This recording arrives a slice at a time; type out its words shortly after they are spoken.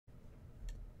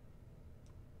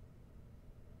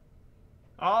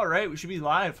All right, we should be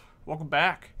live. Welcome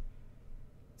back.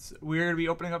 We're going to be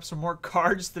opening up some more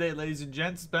cards today, ladies and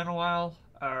gents. It's been a while.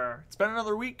 It's been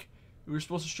another week. We were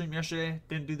supposed to stream yesterday.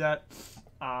 Didn't do that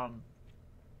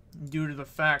due to the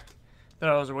fact that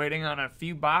I was waiting on a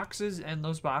few boxes, and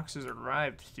those boxes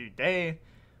arrived today.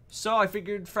 So I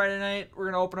figured Friday night we're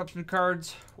going to open up some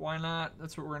cards. Why not?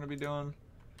 That's what we're going to be doing.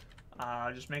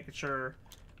 Just making sure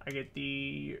I get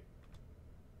the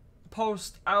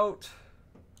post out.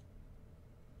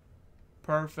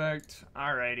 Perfect.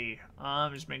 Alrighty.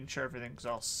 I'm just making sure everything's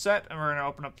all set, and we're going to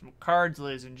open up some cards,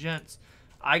 ladies and gents.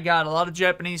 I got a lot of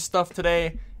Japanese stuff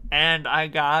today, and I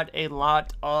got a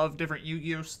lot of different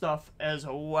Yu-Gi-Oh stuff as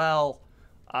well.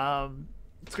 It's going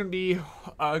to be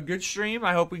a good stream.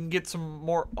 I hope we can get some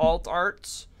more alt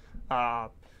arts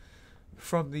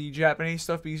from the Japanese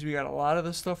stuff, because we got a lot of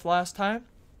this stuff last time.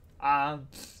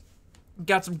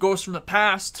 Got some Ghosts from the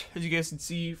Past, as you guys can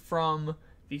see from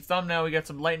the thumbnail. We got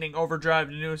some Lightning Overdrive,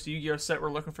 the newest Yu-Gi-Oh set.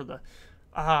 We're looking for the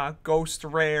Ghost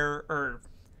Rare,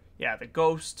 the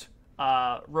Ghost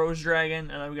Rose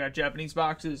Dragon, and then we got Japanese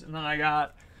boxes, and then I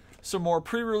got some more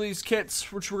pre-release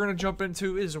kits, which we're going to jump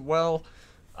into as well.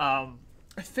 I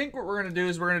think what we're going to do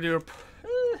is we're going to do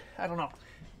I don't know.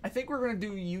 I think we're going to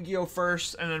do Yu-Gi-Oh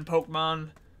first, and then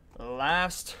Pokemon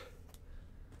last.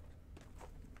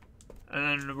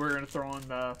 And then we're going to throw in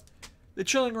the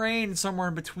Chilling Reign somewhere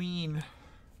in between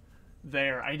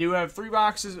there. I do have 3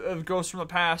 boxes of Ghosts from the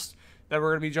Past that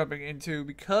we're going to be jumping into,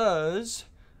 because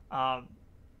I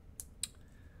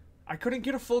couldn't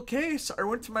get a full case. I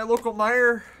went to my local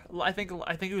Meijer, I think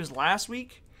it was last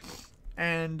week,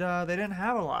 and they didn't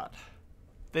have a lot.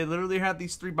 They literally had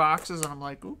these 3 boxes, and I'm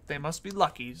like, oop, they must be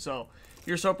lucky. So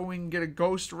here's hoping we can get a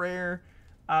Ghost Rare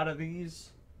out of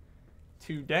these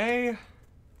today.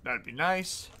 That'd be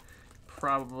nice.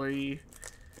 Probably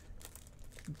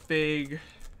big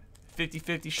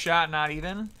 50-50 shot, not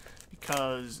even,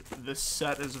 because this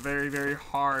set is very, very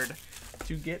hard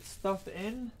to get stuff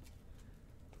in.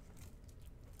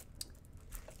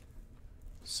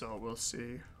 So we'll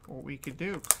see what we could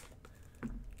do.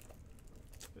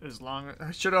 As long as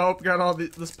I should have got all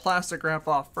this plastic wrap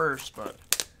off first, but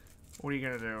what are you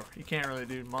gonna do? You can't really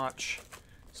do much.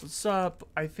 So let's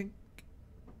I think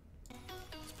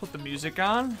let's put the music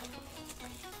on.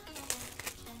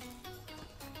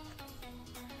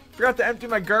 Forgot to empty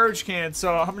my garbage can,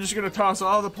 so I'm just gonna toss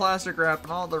all the plastic wrap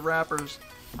and all the wrappers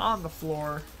on the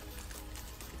floor,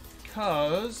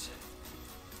 because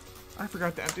I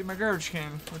forgot to empty my garbage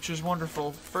can, which is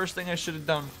wonderful. First thing I should have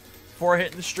done before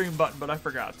hitting the stream button, but I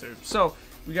forgot to. So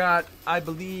we got, I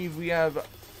believe we have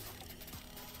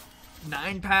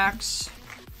 9 packs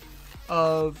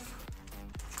of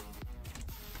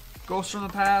Ghosts from the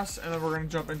Past, and then we're going to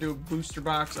jump into a booster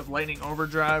box of Lightning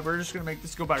Overdrive. We're just going to make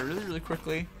this go by really, really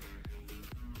quickly.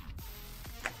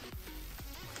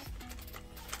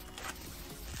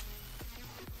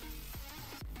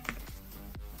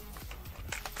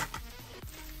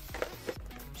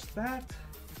 There's that.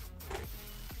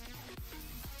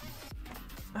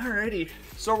 Alrighty,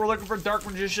 so we're looking for Dark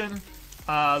Magician,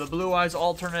 the Blue Eyes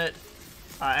alternate,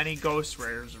 any Ghost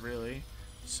Rares really.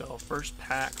 So first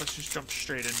pack, let's just jump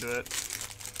straight into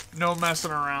it. No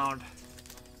messing around.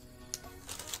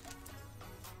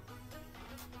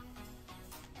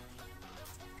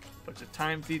 Bunch of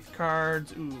Time Thief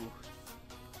cards.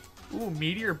 Ooh,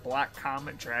 Meteor Black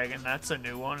Comet Dragon. That's a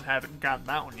new one. Haven't gotten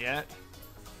that one yet.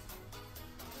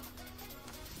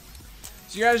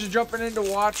 So you guys are jumping in to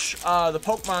watch the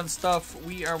Pokemon stuff.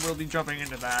 We'll be jumping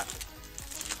into that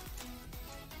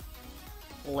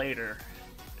later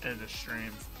in the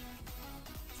stream.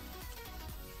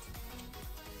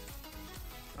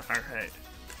 Alright.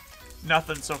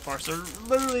 Nothing so far. So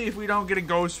literally, if we don't get a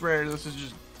Ghost Rare, this is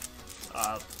just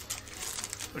a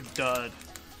dud.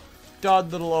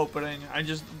 Dud little opening. I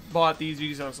just bought these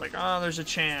because I was like, oh, there's a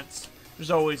chance.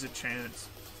 There's always a chance.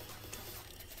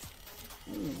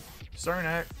 Ooh.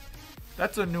 Sarnak.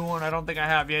 That's a new one I don't think I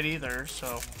have yet either,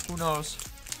 so who knows.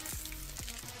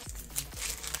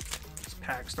 These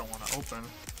packs don't want to open.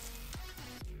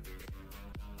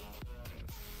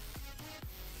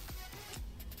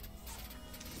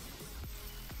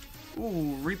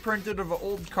 Ooh, reprinted of an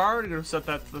old card. I'm gonna set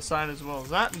that to the side as well as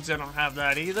that, because I don't have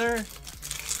that either.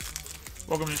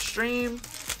 Welcome to the stream.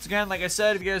 So again, like I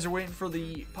said, if you guys are waiting for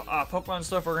the Pokemon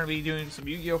stuff, we're gonna be doing some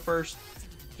Yu-Gi-Oh first,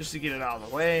 just to get it out of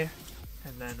the way.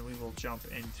 And then we will jump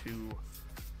into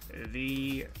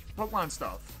the Pokemon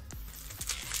stuff.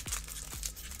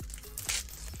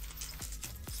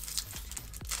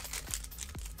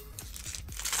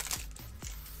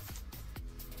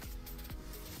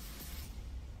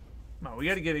 No, we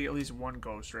gotta get at least one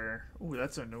ghost rare. Ooh,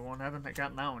 that's a new one. Haven't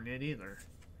gotten that one yet either.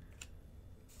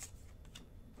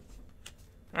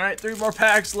 Alright, 3 more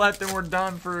packs left and we're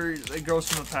done for the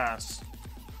Ghost from the Past.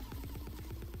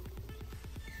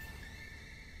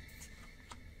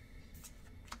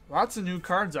 Lots of new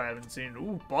cards I haven't seen.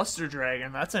 Ooh, Buster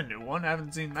Dragon. That's a new one. I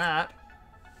haven't seen that.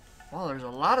 Wow, there's a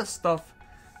lot of stuff.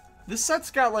 This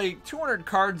set's got like 200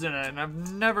 cards in it, and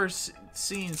I've never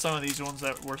seen some of these ones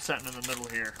that we're setting in the middle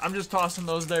here. I'm just tossing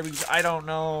those there because I don't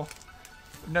know.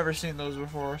 I've never seen those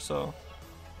before, so.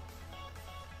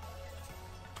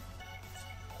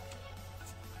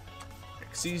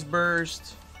 Xyz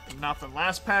Burst. Nothing.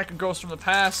 Last pack of Ghosts from the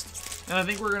Past. And I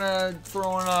think we're going to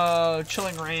throw in a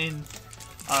Chilling Reign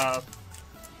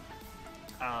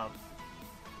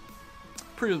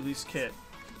pre-release kit.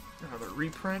 Another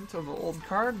reprint of an old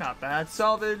card, not bad.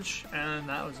 Salvage, and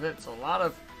that was it. So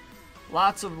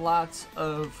lots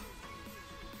of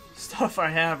stuff I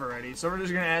have already. So we're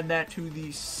just gonna add that to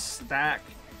the stack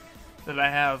that I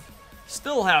have.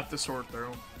 Still have to sort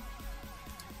through.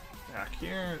 Back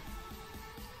here,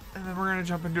 and then we're gonna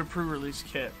jump into a pre-release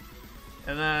kit.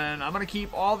 And then I'm gonna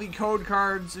keep all the code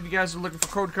cards. If you guys are looking for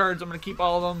code cards, I'm gonna keep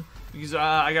all of them because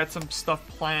I got some stuff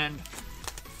planned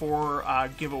for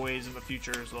giveaways in the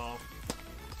future as well,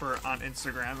 for on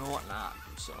Instagram and whatnot.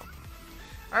 So,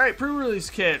 all right,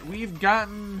 pre-release kit. We've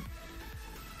gotten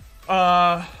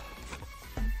what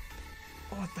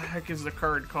the heck is the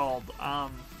card called?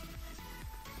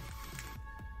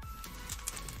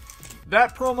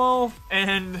 That promo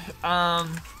and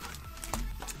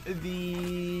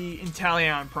the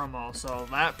Inteleon promo. So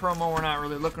that promo we're not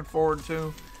really looking forward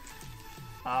to.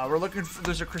 We're looking for,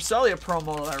 there's a Cresselia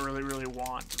promo that I really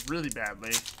want, really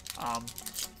badly,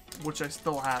 which I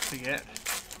still have to get.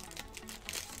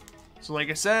 So like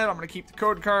I said, I'm going to keep the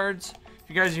code cards. If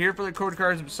you guys are here for the code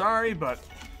cards, I'm sorry, but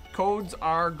codes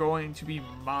are going to be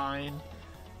mine,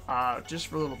 just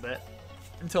for a little bit,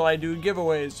 until I do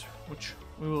giveaways, which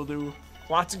we will do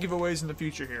lots of giveaways in the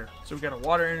future here. So we got a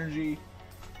Water Energy,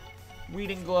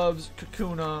 Weeding Gloves,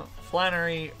 Kakuna,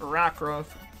 Flannery, Rockruff,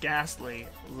 Ghastly,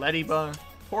 Leddyba,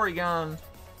 Porygon,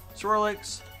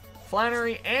 Swirlix,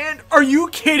 Flannery, and are you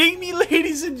kidding me,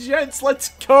 ladies and gents? Let's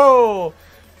go!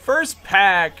 First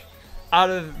pack out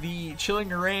of the Chilling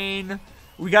Reign.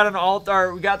 We got an alt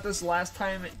art. We got this last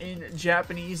time in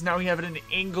Japanese. Now we have it in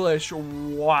English.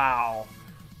 Wow.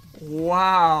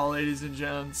 Wow, ladies and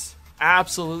gents.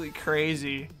 Absolutely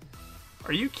crazy.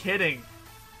 Are you kidding?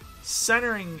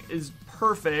 Centering is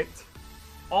perfect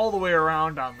all the way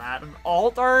around on that. An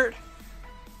alt art.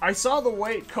 I saw the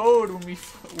white code when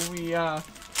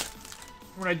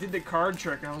I did the card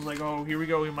trick, and I was like, oh, here we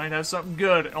go. We might have something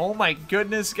good. Oh my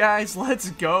goodness, guys,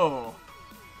 let's go.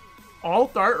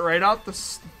 Alt art right out the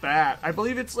bat. I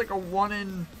believe it's like a 1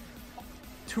 in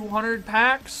 200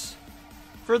 packs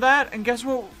for that. And guess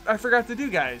what? I forgot to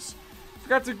do, guys.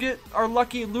 Forgot to get our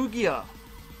lucky Lugia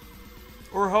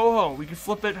or Ho-Ho. We could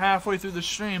flip it halfway through the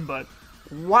stream, but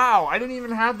wow, I didn't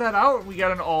even have that out. We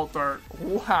got an alt art.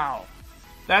 Wow.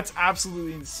 That's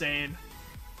absolutely insane.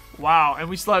 Wow, and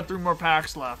we still have 3 more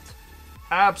packs left.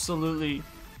 Absolutely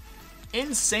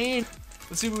insane.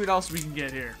 Let's see what else we can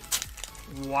get here.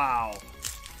 Wow.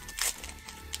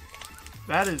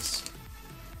 That is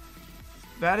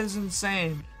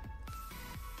insane.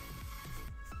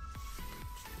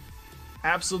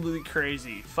 Absolutely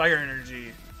crazy. Fire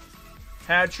Energy,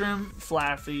 Hatchrim,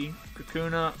 Flaffy,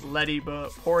 Kakuna, Leddyba,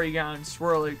 Porygon,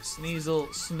 Swirlix, Sneasel,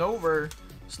 Snover,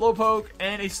 Slowpoke,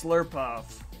 and a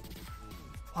Slurpuff.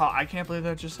 Wow, I can't believe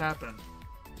that just happened.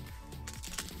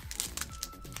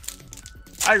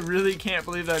 I really can't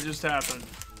believe that just happened.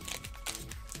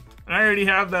 And I already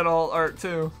have that alt art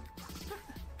too.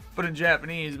 But in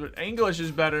Japanese, but English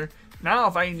is better. Now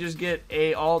if I can just get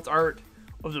a alt art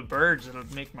of the birds, it'll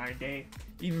make my day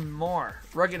even more.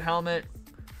 Rugged Helmet,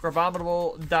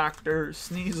 Grabominable, Doctor,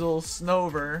 Sneasel,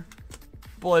 Snover,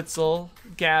 Blitzel,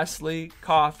 Ghastly,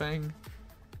 Coughing,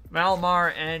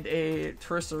 Malamar, and a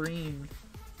Trisserine.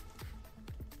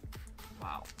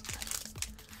 Wow.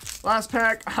 Last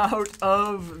pack out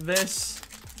of this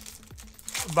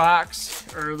box,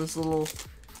 or this little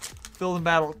Build and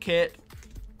Battle kit.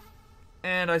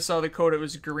 And I saw the code, it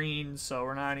was green, so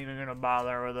we're not even going to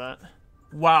bother with it.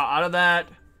 Wow, out of that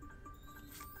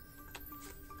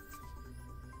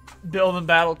Build and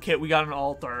Battle kit, we got an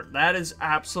alt art. That is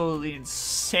absolutely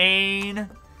insane.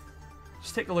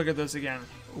 Just take a look at this again.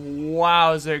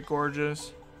 Wow, is that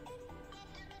gorgeous.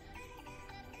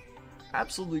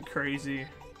 Absolutely crazy.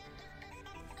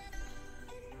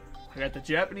 I got the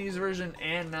Japanese version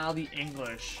and now the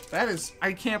English. That is,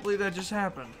 I can't believe that just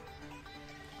happened.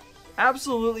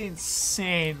 Absolutely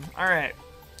insane. Alright.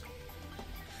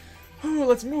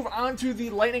 Let's move on to the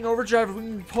Lightning Overdrive. If we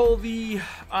can pull the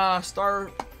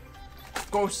Star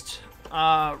Ghost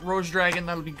Rose Dragon,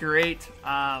 that'll be great.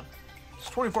 There's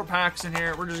 24 packs in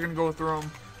here. We're just going to go through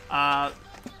them.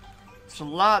 There's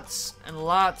lots and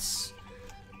lots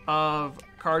of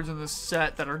cards in this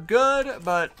set that are good,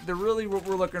 but really what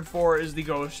we're looking for is the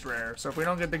Ghost Rare. So if we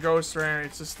don't get the Ghost Rare,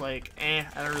 it's just like,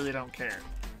 I really don't care.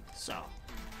 So.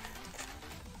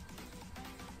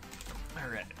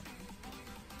 Alright.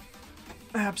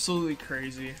 Absolutely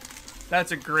crazy.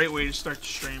 That's a great way to start the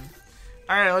stream.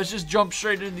 Alright, let's just jump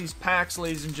straight into these packs,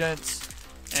 ladies and gents.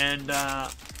 And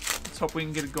let's hope we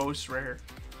can get a Ghost Rare.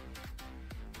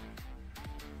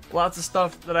 Lots of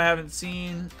stuff that I haven't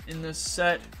seen in this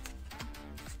set.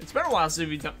 It's been a while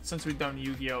since we've done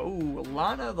Yu-Gi-Oh! Ooh,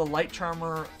 Lana the Light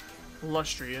Charmer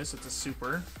Illustrious. It's a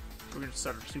super. We're going to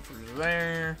set our supers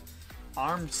there.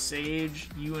 Armed Sage,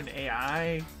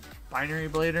 UNAI, Binary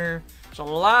Blader. So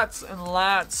lots and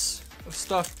lots of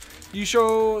stuff. You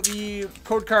show the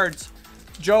code cards.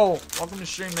 Joe, welcome to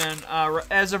stream, man.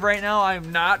 As of right now,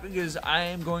 I'm not, because I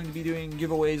am going to be doing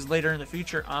giveaways later in the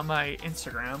future on my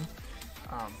Instagram.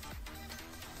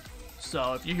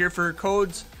 So if you're here for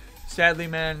codes, sadly,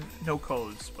 man, no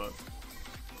codes. But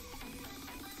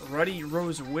Ruddy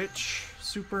Rose Witch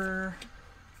super.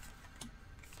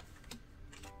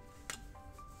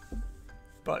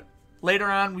 But later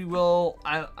on, we will.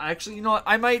 I actually, you know what?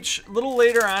 I might a little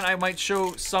later on. I might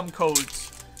show some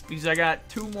codes because I got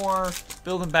 2 more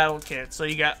build and battle kits. So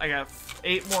I got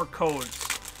 8 more codes.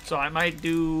 So I might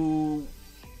do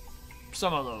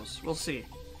some of those. We'll see.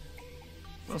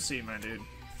 We'll see, my dude.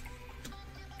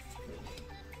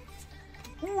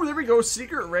 Ooh, there we go.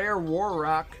 Secret Rare War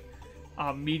Rock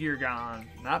Meteor Gon.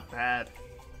 Not bad.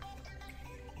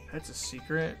 That's a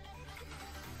secret.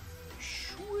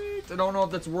 Sweet. I don't know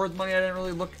if that's worth money. I didn't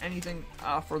really look anything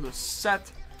for the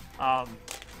set. But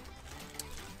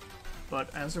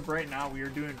as of right now, we are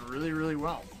doing really, really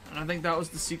well. And I think that was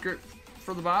the secret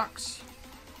for the box.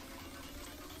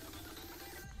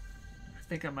 I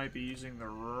think I might be using the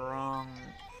wrong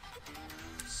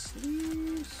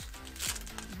sleeves.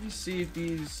 Let me see if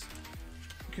these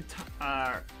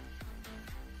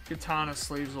katana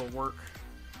sleeves will work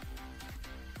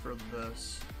for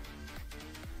this.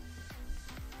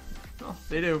 Oh,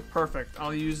 they do. Perfect.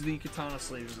 I'll use the katana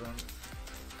sleeves then.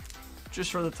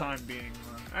 Just for the time being.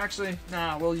 Actually,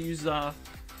 nah, we'll use, I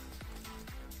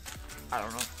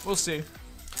don't know. We'll see.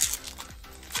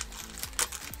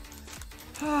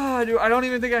 I don't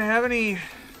even think I have any.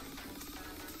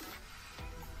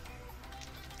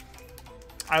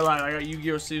 I lied. I got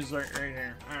Yu-Gi-Oh! Sleeves right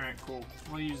here. Alright, cool.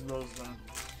 We'll use those then.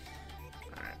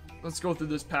 Alright. Let's go through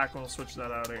this pack and we'll switch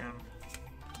that out again.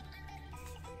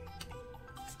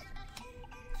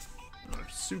 Another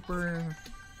super.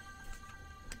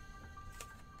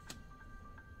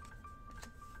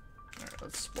 Alright,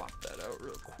 let's swap that out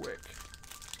real quick.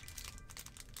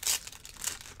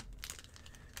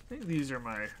 I think these are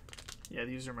my. Yeah,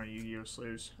 these are my Yu-Gi-Oh!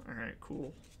 Sleeves. Alright,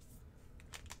 cool.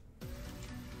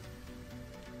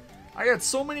 I got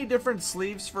so many different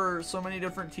sleeves for so many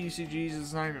different TCGs,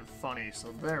 it's not even funny.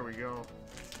 So there we go.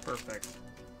 Perfect.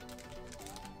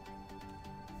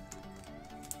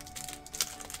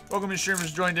 Welcome to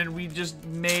streamers joined in. We just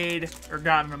made, or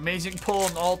got an amazing pull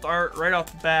in alt art right off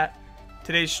the bat.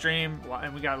 Today's stream,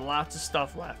 and we got lots of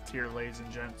stuff left here, ladies and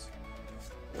gents.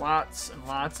 Lots and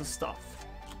lots of stuff.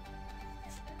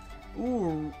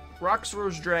 Ooh, Rocks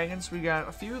Rose Dragons. We got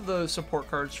a few of the support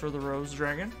cards for the Rose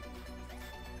Dragon.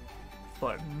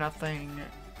 But nothing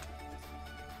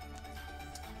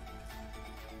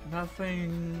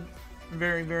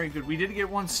very, very good. We did get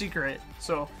 1 secret,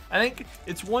 so I think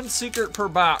it's 1 secret per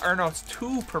box, or no, it's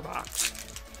 2 per box.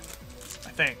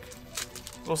 I think.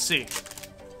 We'll see.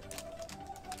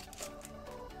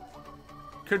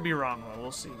 Could be wrong though.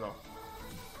 We'll see though.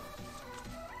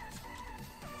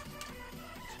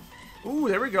 Ooh,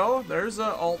 there we go. There's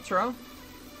a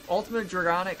Ultimate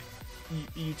Dragonic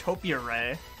Utopia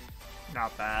Ray.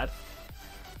 Not bad.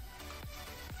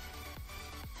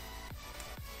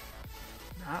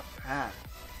 Not bad.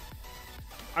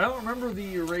 I don't remember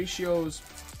the ratios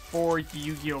for the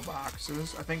Yu-Gi-Oh!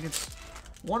 Boxes. I think it's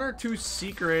 1 or 2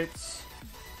 secrets.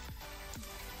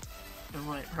 And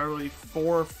like probably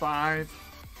 4 or 5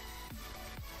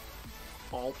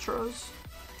 ultras.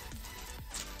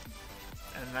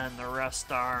 And then the rest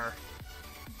are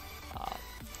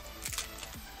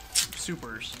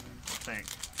supers, I think.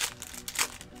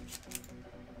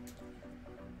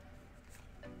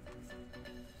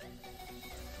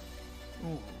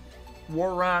 Ooh.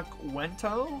 Warrock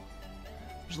Wento?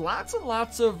 There's lots and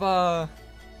lots of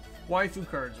waifu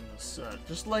cards in this set,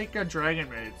 just like Dragon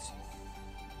Maids.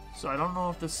 So I don't know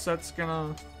if this set's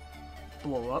gonna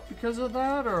blow up because of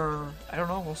that, or I don't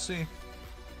know. We'll see.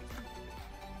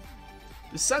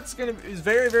 The set's is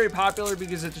very, very popular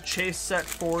because it's a chase set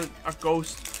for a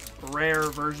ghost rare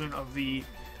version of the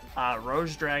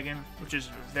Rose Dragon, which is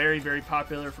very, very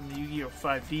popular from the Yu-Gi-Oh!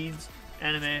 5 Deeds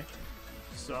anime.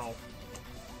 So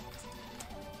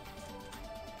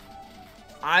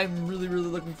I'm really, really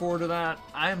looking forward to that.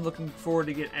 I'm looking forward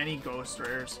to get any ghost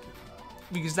rares,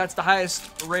 because that's the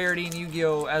highest rarity in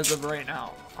Yu-Gi-Oh! As of right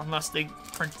now, unless they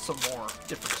print some more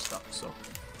different stuff. So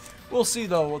we'll see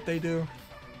though what they do.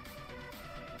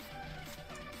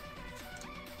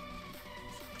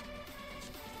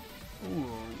 Ooh,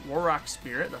 Warrock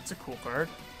Spirit, that's a cool card.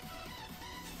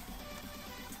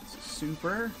 It's a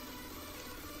super.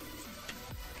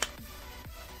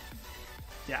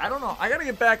 Yeah, I don't know. I gotta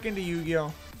get back into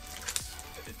Yu-Gi-Oh!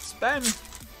 It's been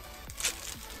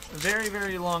a very,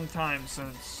 very long time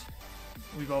since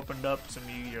we've opened up some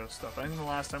Yu-Gi-Oh! Stuff. I think the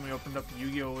last time we opened up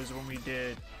Yu-Gi-Oh! Was when we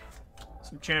did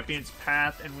some Champions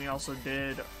Path, and we also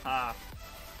did, I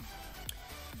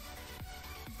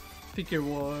think it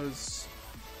was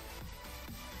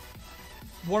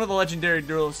one of the Legendary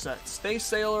Duelist sets. Space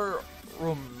Sailor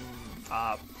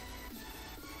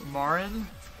Marin.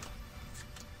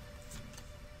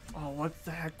 Oh, what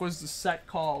the heck was the set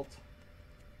called?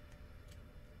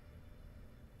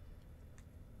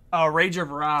 Rage of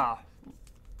Ra.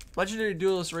 Legendary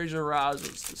Duelist Rage of Ra was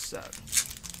the set.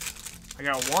 I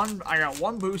got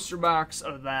one booster box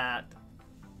of that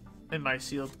in my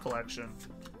sealed collection.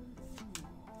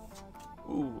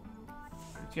 Ooh.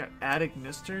 You got Attic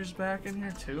Nisters back in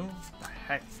here too? What the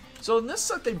heck? So in this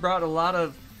set they brought a lot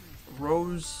of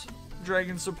Rose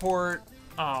Dragon support.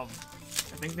 I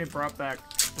think they brought back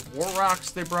the War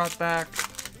Rocks they brought back.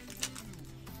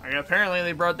 Apparently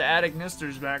they brought the Attic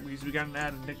Nisters back because we got an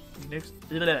Attic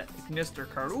Nister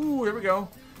card. Ooh, here we go.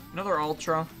 Another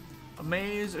Ultra.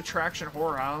 Amaze Attraction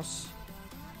Whorehouse.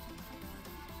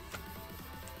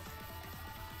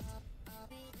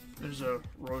 There's a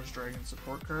Rose Dragon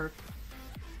support card.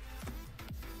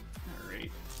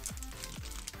 Alright.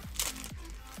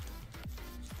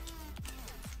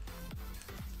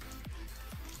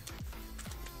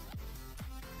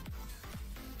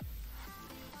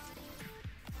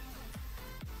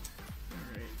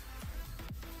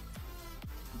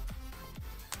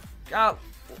 Got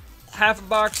half a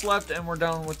box left and we're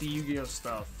done with the Yu-Gi-Oh!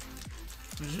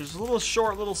 Stuff. There's just a little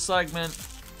short little segment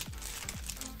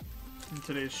in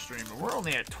today's stream. We're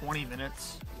only at 20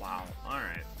 minutes. Wow.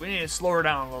 Alright. We need to slow her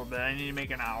down a little bit. I need to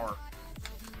make an hour.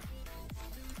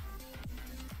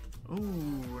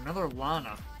 Ooh, another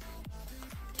Lana.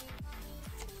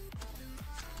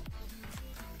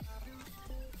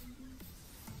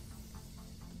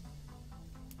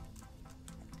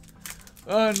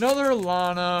 Another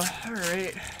Lana.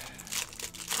 Alright.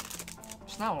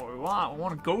 It's not what we want. We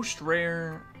want a Ghost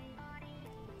Rare.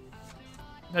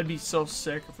 That'd be so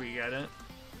sick if we get it.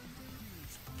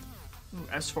 Ooh,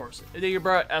 S-Force. They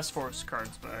brought S-Force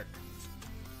cards back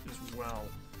as well.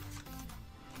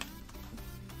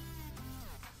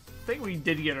 I think we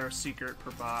did get our secret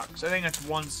per box. I think that's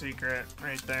one secret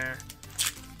right there.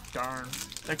 Darn.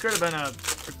 That could have been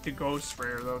the Ghost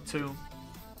Rare though too.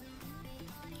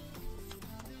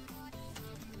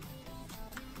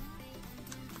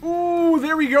 Ooh,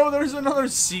 there we go. There's another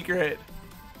secret.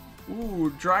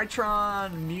 Ooh,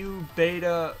 Drytron, Mew,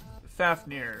 Beta,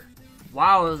 Fafnir.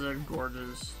 Wow, those are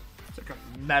gorgeous. It's like a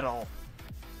metal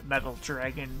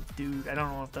dragon, dude. I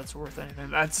don't know if that's worth anything.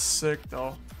 That's sick,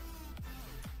 though.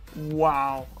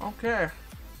 Wow. Okay.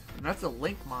 And that's a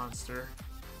Link monster.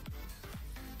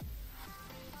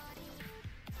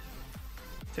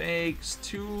 Takes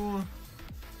 2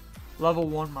 level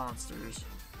 1 monsters.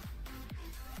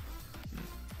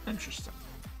 Interesting.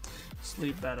 Let's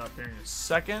leave that up here in a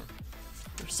second.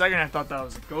 For a second, I thought that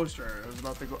was a Ghost Rare.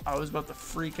 I was about to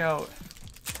freak out.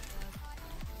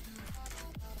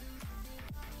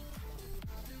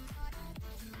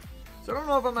 So I don't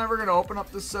know if I'm ever gonna open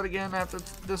up this set again after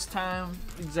this time.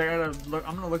 Because I'm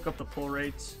gonna look up the pull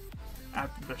rates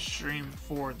after the stream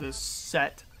for this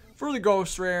set for the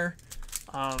Ghost Rare.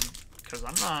 Because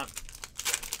I'm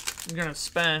gonna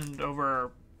spend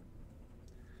over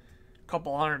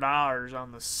couple $100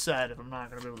 on the set if I'm not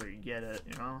gonna be able to get it,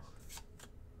 you know.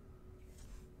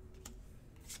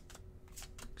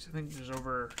 Cause I think there's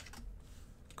over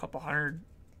a couple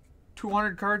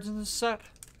 200 cards in this set.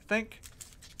 I think.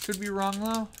 Could be wrong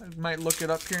though. I might look it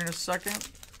up here in a second.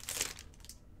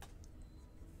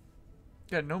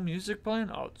 Got no music playing.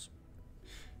 Oh, it's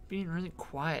being really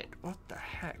quiet. What the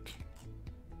heck?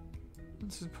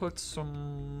 Let's just put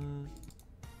some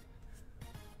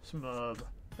of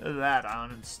that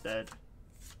on instead.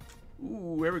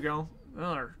 Ooh, there we go.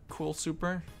 Another cool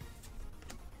super.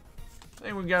 I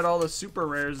think we got all the super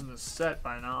rares in the set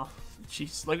by now.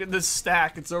 Jeez, look at this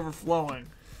stack. It's overflowing.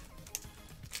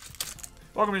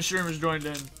 Welcome to streamers joined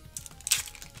in. If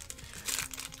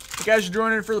you guys are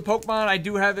joining for the Pokemon, I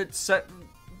do have it set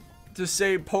to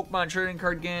say Pokemon trading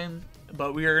card game,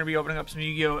 but we are going to be opening up some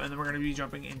Yu-Gi-Oh! And then we're going to be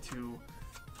jumping into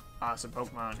some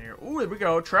Pokemon here. Ooh, there we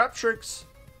go. Traptrix.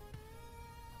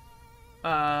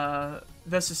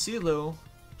 Vesiculu.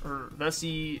 Or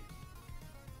Vesiculu.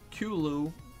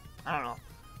 I don't know.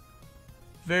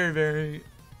 Very, very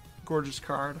gorgeous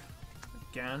card.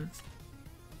 Again.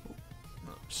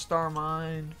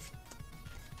 Starmine.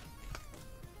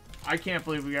 I can't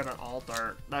believe we got an alt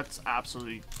art. That's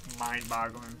absolutely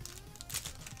mind-boggling.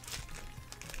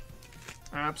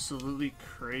 Absolutely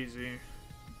crazy.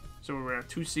 So we have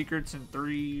 2 secrets and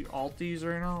 3 alties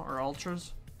right now, or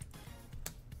ultras.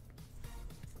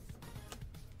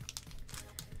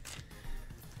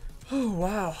 Oh,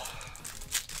 wow.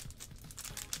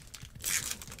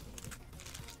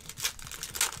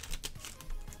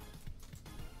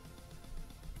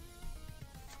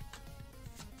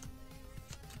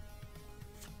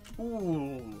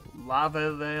 Ooh,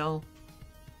 Lava Veil.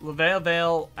 Lava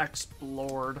Veil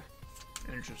Explored.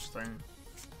 Interesting.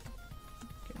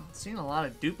 Okay, I'm seeing a lot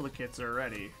of duplicates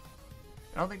already.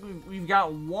 I don't think we've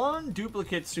got 1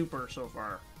 duplicate super so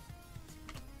far.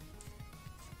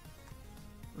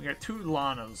 We got 2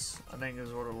 Lanas, I think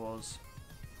is what it was.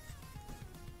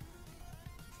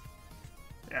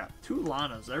 Yeah, 2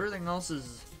 Lanas. Everything else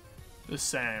is the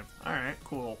same. Alright,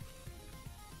 cool.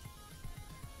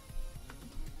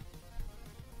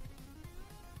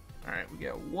 Alright, we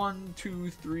got 1,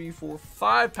 2, 3, 4,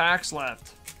 5 packs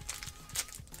left.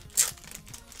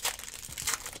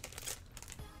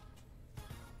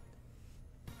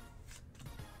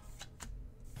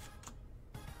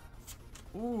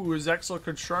 Ooh, Zexal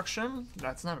Construction.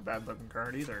 That's not a bad looking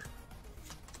card either.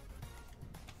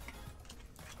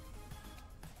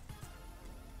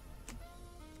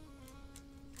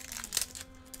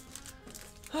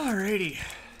 Alrighty.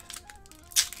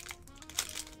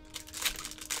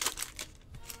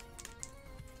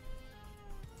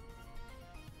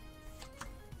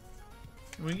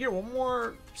 Can we get 1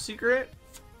 more secret?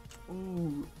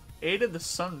 Ooh, Aid of the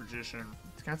Sun Magician.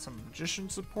 It's got some magician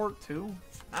support too.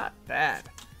 Not bad.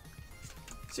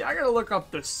 See, I gotta look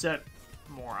up the set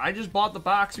more. I just bought the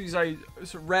box because I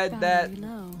read that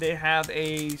they have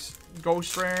a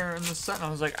ghost rare in the set, and I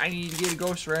was like, I need to get a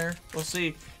ghost rare. We'll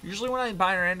see. Usually when I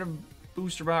buy random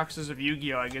booster boxes of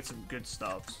Yu-Gi-Oh, I get some good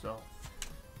stuff, so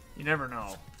you never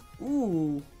know.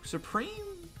 Ooh, Supreme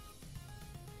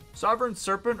Sovereign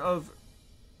Serpent of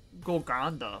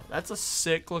Golconda. That's a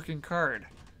sick looking card.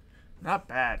 Not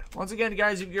bad. Once again,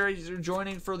 guys, if you guys are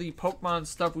joining for the Pokemon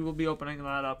stuff, we will be opening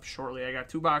that up shortly. I got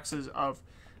 2 boxes of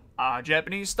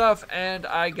Japanese stuff, and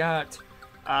I got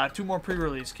 2 more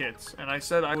pre-release kits. And I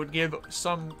said I would give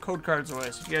some code cards away.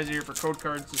 So if you guys are here for code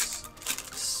cards, just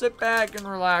sit back and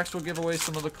relax. We'll give away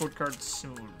some of the code cards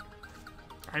soon.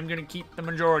 I'm going to keep the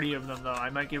majority of them, though. I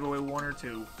might give away 1 or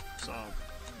 2. So,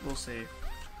 we'll see.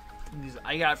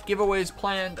 I got giveaways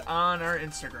planned on our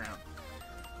Instagram.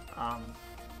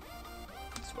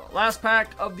 Last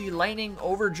pack of the Lightning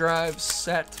Overdrive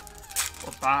set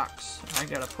or box. I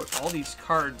gotta put all these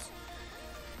cards.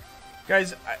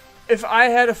 Guys, if I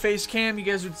had a face cam, you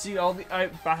guys would see all the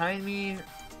behind me,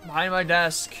 behind my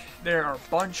desk. There are a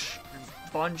bunch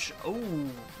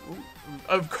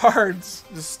of cards,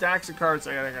 just stacks of cards.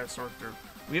 I gotta sort through.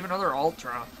 We have another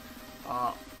Ultra.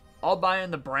 I'll buy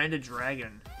in the Branded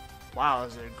Dragon. Wow,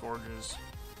 is it gorgeous?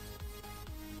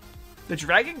 The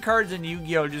Dragon cards in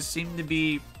Yu-Gi-Oh just seem to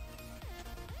be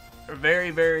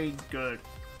very, very good.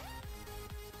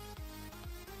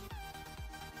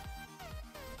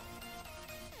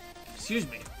 Excuse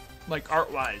me. Like,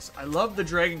 art-wise. I love the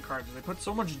Dragon cards. They put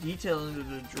so much detail into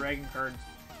the Dragon cards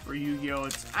for Yu-Gi-Oh!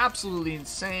 It's absolutely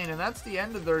insane. And that's the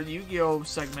end of their Yu-Gi-Oh!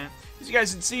 Segment. As you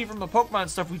guys can see from the Pokemon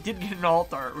stuff, we did get an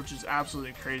alt art, which is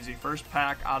absolutely crazy. First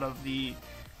pack out of the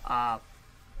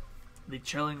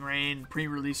Chilling Reign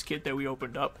pre-release kit that we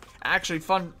opened up. Actually,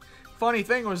 funny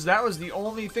thing was that was the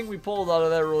only thing we pulled out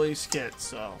of that release kit,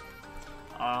 so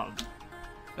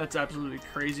that's absolutely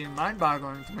crazy and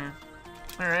mind-boggling to me.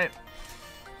 Alright,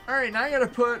 now I gotta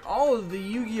put all of the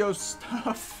Yu-Gi-Oh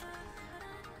stuff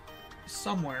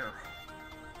somewhere.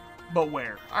 But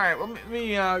where? Alright, well, let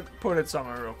me put it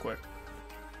somewhere real quick.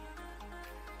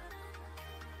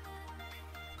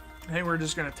 I think we're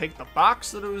just going to take the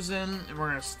box that it was in and we're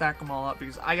going to stack them all up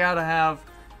because I got to have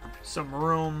some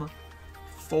room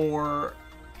for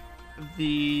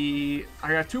the...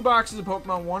 I got 2 boxes of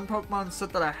Pokemon, 1 Pokemon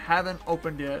set that I haven't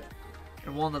opened yet,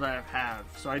 and 1 that I have.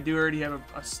 So I do already have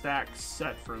a stack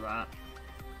set for that.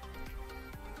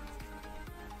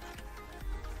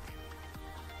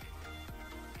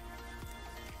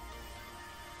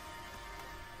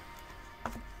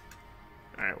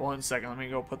 Alright, 1 second. Let me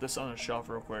go put this on the shelf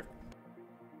real quick.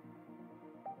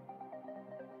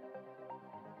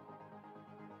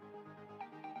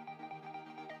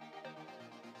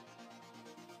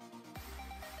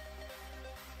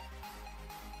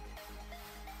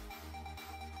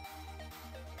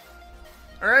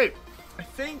 Alright, I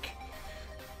think...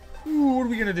 Ooh, what are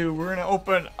we going to do? We're going to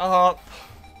open up...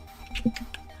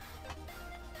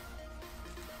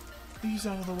 these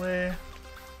out of the way.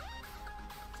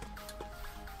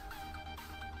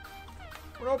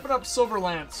 We're going to open up Silver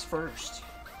Lance first.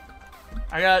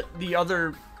 I got the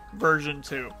other version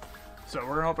too. So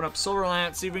we're going to open up Silver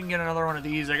Lance, see if we can get another one of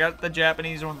these. I got the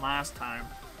Japanese one last time.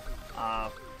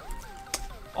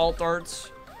 Alt Arts.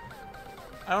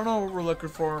 I don't know what we're looking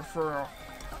for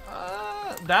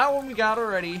that one we got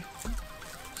already.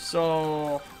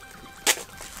 So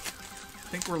I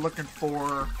think we're looking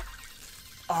for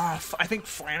I think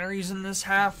Flannery's in this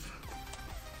half.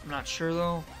 I'm not sure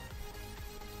though.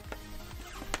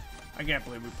 I can't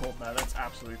believe we pulled that. That's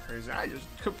absolutely crazy. I just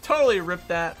totally ripped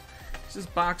that. This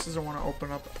box doesn't want to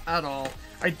open up at all.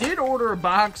 I did order a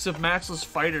box of Matchless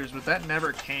Fighters, but that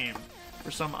never came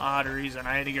for some odd reason.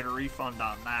 I had to get a refund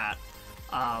on that.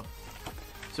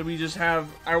 So we just have...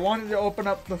 I wanted to open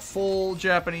up the full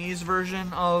Japanese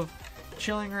version of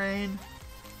Chilling Reign,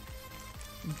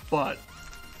 but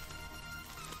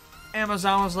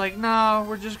Amazon was like, "No,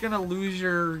 we're just gonna lose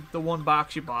the 1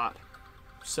 box you bought."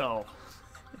 So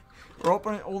we're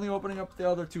only opening up the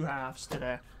other 2 halves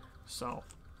today. So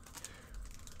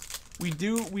we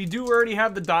do already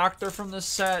have the Doctor from this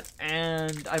set,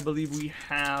 and I believe we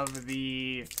have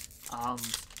the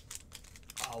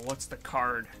what's the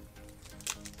card?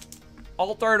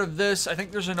 Alt art of this. I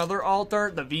think there's another alt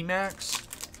art, the VMAX,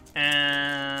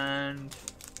 and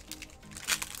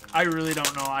I really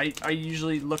don't know. I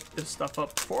usually look this stuff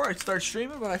up before I start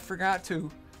streaming, but I forgot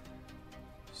to.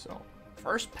 So,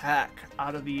 first pack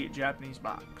out of the Japanese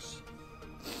box.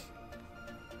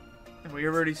 And we've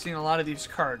already seen a lot of these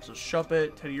cards. So,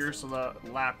 Shuppet, Teddy Ursula,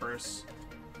 Lapras,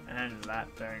 and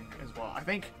that thing as well. I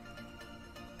think...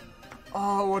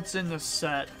 Oh, what's in this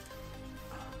set?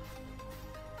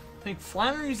 I think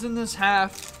Flannery's in this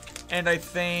half, and I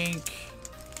think...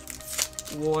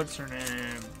 What's her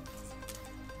name?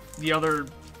 The other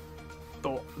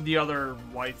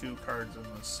waifu cards in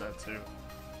this set too.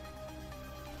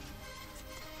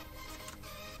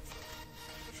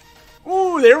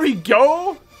 Ooh, there we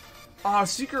go!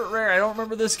 Secret rare. I don't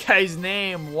remember this guy's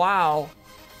name. Wow.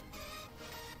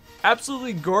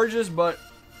 Absolutely gorgeous, but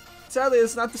sadly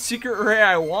it's not the secret rare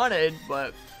I wanted,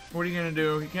 but what are you gonna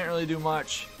do? You can't really do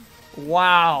much.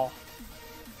 Wow.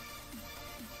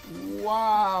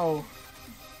 Wow.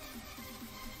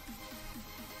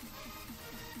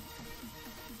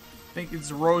 I think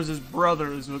it's Rose's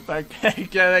brother is what that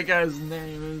guy's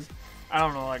name is. I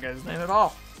don't know that guy's name at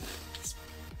all.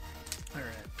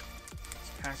 Alright.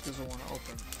 This pack doesn't want to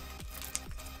open.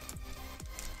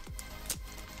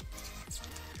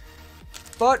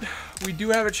 But we do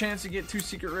have a chance to get 2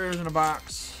 secret rares in a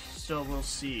box, so we'll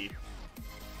see.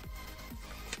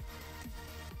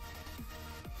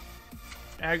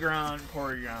 Aggron,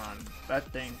 Porygon, that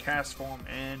thing, Cast Form,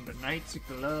 and the Knight's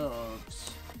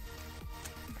Gloves.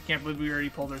 I can't believe we already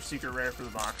pulled our secret rare for the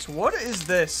box. What is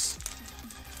this?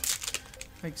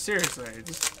 Like, seriously,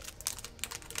 just...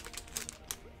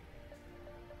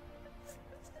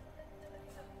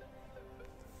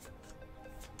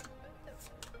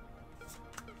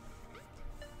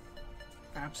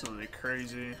 Absolutely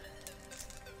crazy.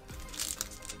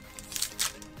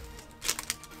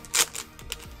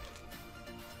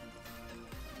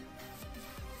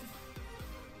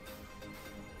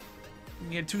 You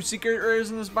can get 2 secret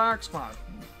rares in this box. Come on.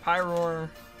 Pyroar,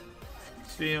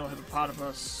 Steel,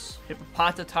 Hippopotamus,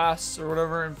 or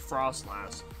whatever, and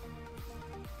Frostlass.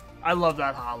 I love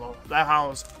that holo. That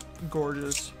holo's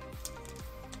gorgeous.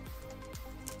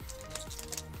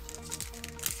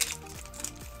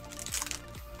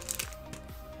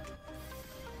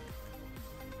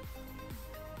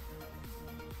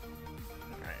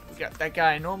 Alright, we got that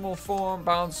guy, normal form,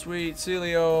 Bound Sweet,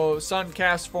 Celio, Sun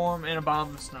Cast Form, and a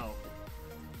Bomb the Snow.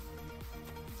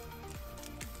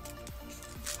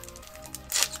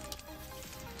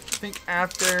 I think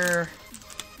after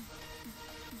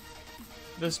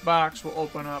this box will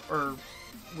open up, or,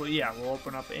 well, yeah, we'll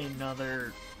open up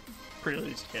another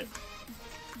pre-release kit.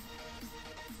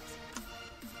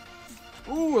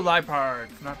 Ooh, a Lipard.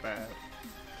 Not bad.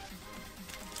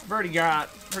 I've already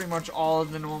got pretty much all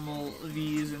of the normal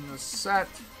V's in the set.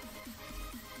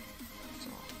 So,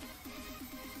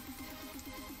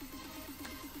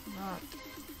 not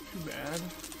too bad.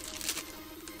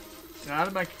 And out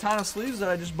of my katana sleeves that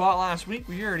I just bought last week,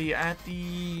 we're already at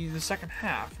the second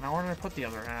half. Now where did I put the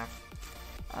other half?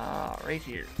 Right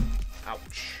here.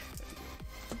 Ouch.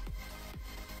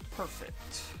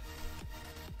 Perfect.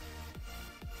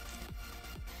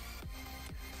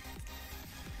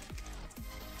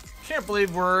 Can't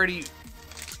believe we're already...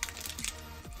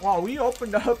 Wow, we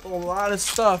opened up a lot of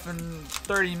stuff in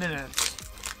 30 minutes.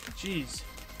 Jeez.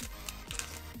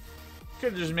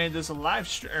 Could have just made this a live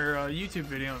stream or a YouTube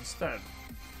video instead.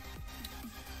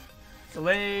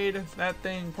 Delayed, that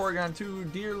thing, Porygon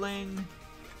 2, Deerling,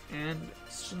 and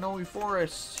Snowy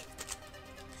Forest.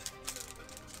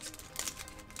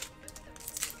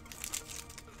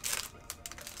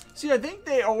 See, I think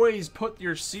they always put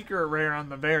your secret rare on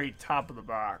the very top of the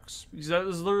box. Because that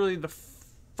was literally the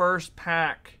first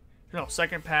pack, no,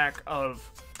 second pack of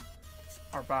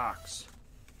our box.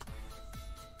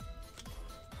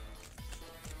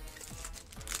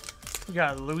 We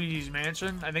got Luigi's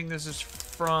Mansion. I think this is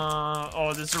from,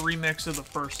 oh, this is a remix of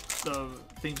the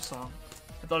theme song.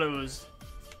 I thought it was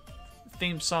the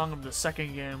theme song of the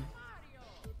second game.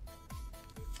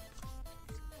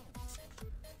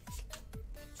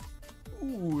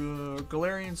 Ooh,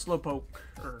 Galarian Slowpoke,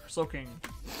 or Slowking,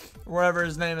 whatever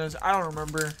his name is. I don't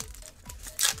remember.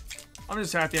 I'm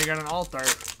just happy I got an alt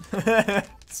art.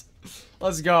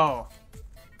 Let's go.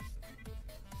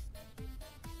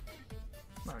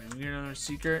 Come on, we get another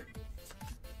secret.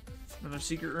 Another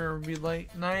secret rare would be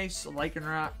like nice. A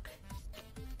Lycanroc.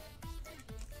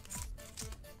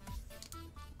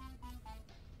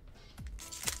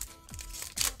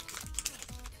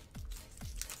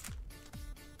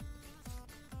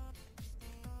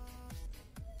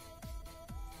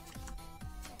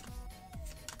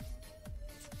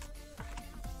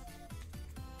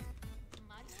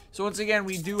 So once again,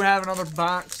 we do have another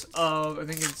box of, I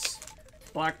think it's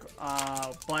Black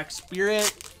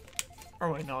Spirit.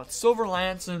 Oh wait, no, it's Silver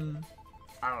Lance and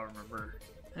I don't remember.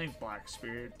 I think Black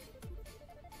Spirit.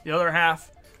 The other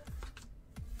half.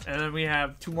 And then we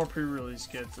have 2 more pre-release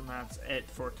kits, and that's it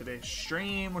for today's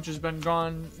stream, which has been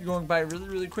going by really,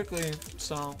 really quickly.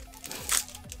 So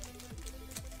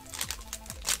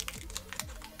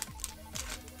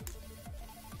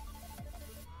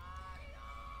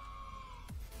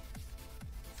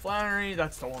Flannery,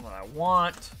 that's the one that I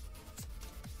want.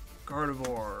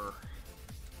 Gardevoir.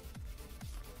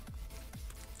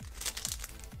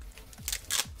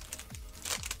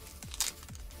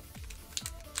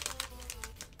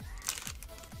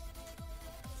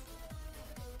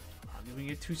 Did we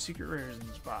get 2 secret rares in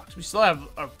this box? We still have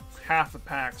half the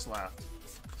packs left.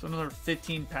 So another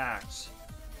 15 packs.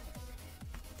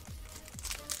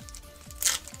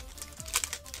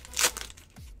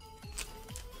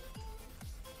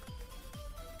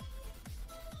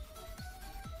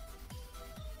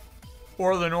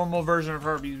 Or the normal version of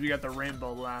her, because we got the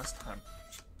rainbow last time.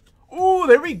 Ooh,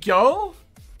 there we go.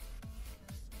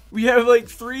 We have like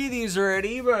 3 of these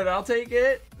already, but I'll take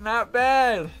it. Not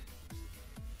bad.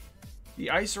 The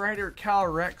Ice Rider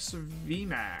Calyrex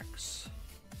VMAX.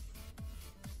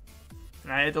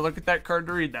 And I had to look at that card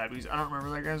to read that, because I don't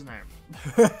remember that guy's name.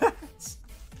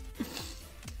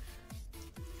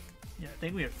 Yeah, I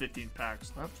think we have 15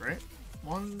 packs left, right?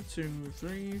 1, 2,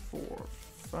 3, 4,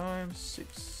 5,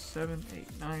 6, 7, 8,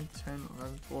 9, 10,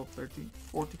 11, 12, 13,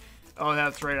 14. Oh,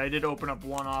 that's right. I did open up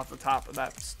 1 off the top of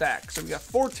that stack. So we got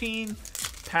 14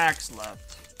 packs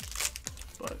left.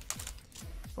 But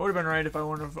it would have been right if I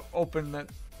wouldn't have opened that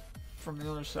from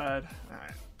the other side.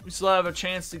 Alright. We still have a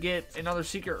chance to get another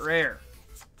secret rare.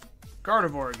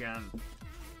 Gardevoir again.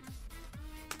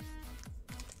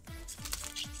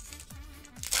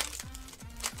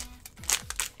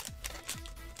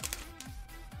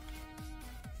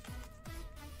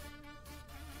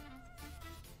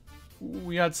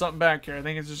 We got something back here. I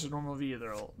think it's just a normal V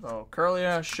though.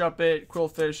 Curlia, Shuppet,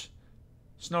 Quillfish,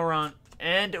 Snorunt,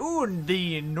 and ooh,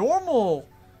 the normal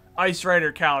Ice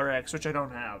Rider Calyrex, which I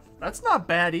don't have. That's not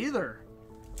bad either.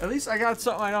 At least I got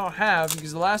something I don't have,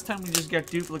 because the last time we just got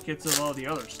duplicates of all the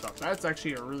other stuff. That's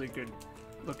actually a really good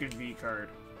looking V card.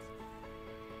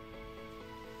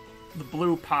 The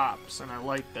blue pops, and I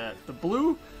like that. The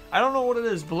blue, I don't know what it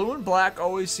is. Blue and black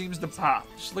always seems to pop.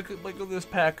 Just look at this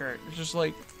pack art. It's just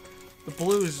like, the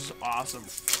blue is awesome.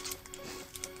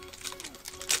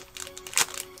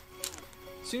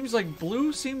 Seems like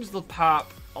blue seems to pop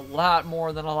a lot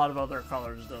more than a lot of other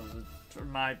colors does, for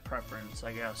my preference,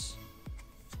 I guess.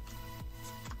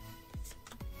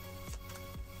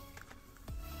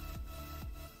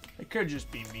 It could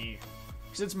just be me,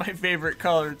 because it's my favorite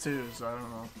color too, so I don't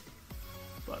know.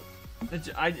 But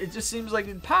it just seems like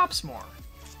it pops more.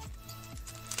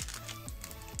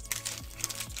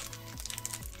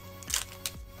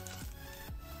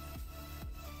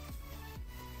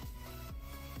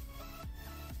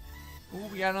 Ooh,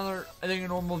 we got another, I think, a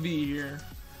normal V here.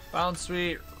 Bound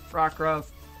Sweet, Rockruff,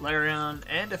 Larion,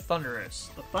 and a Thunderous.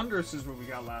 The Thunderous is what we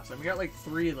got last time. We got like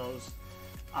 3 of those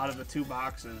out of the 2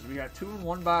 boxes. We got 2 in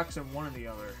one box and 1 in the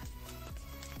other.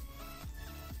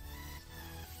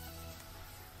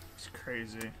 It's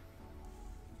crazy.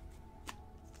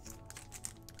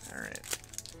 Alright.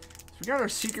 So we got our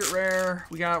secret rare.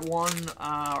 We got 1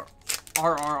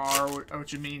 RRR,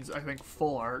 which means, I think,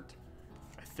 full art.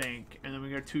 And then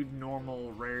we got 2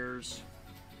 normal rares.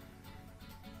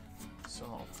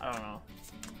 So, I don't know.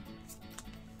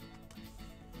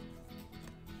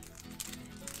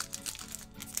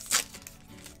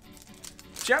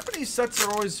 Japanese sets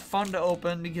are always fun to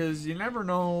open because you never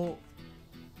know.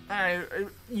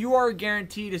 You are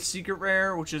guaranteed a secret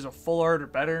rare, which is a full art or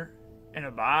better in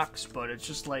a box, but it's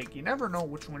just like you never know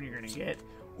which one you're gonna get.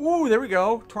 Ooh, there we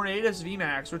go. Tornadus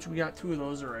VMAX, which we got 2 of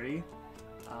those already.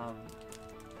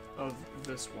 Of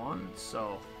this one,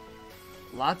 so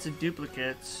lots of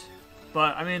duplicates,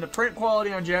 but I mean the print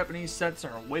quality on Japanese sets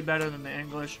are way better than the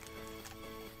English.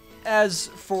 As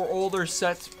for older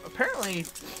sets, apparently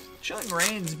Chilling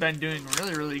Reign's been doing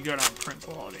really good on print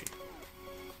quality,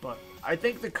 but I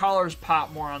think the colors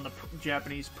pop more on the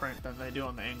Japanese print than they do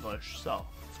on the English, so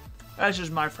that's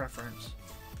just my preference.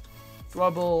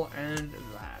 Dwebble and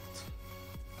that.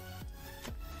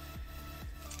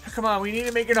 Come on, we need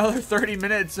to make another 30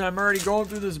 minutes, and I'm already going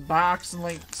through this box in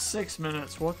like 6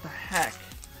 minutes. What the heck?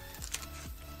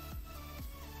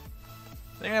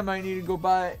 I think I might need to go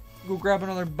grab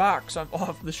another box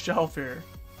off the shelf here.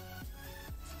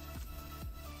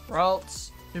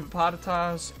 Ralts,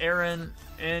 Hippopotamus, Aaron,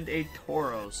 and a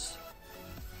Tauros.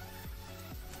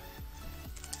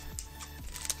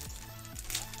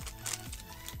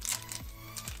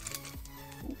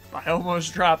 Oop, I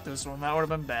almost dropped this one. That would have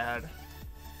been bad.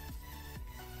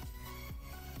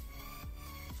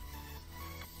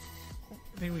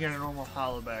 I think we got a normal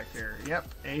holo back here.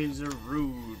 Yep, a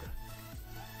Zarude.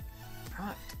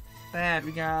 Not bad.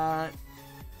 We got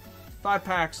 5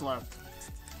 packs left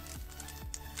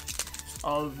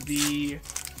of the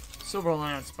Silver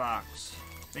Lance box.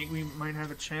 I think we might have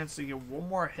a chance to get one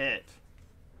more hit.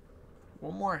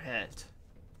 One more hit.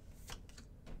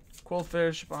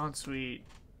 Quillfish, Bonsweet,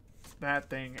 that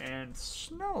thing, and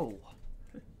Snow.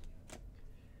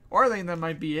 Or I think that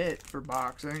might be it for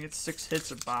box. I think it's 6 hits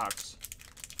a box.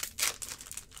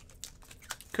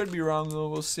 Could be wrong though,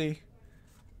 we'll see.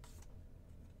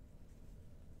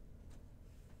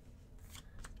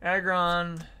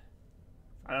 Aggron.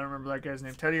 I don't remember that guy's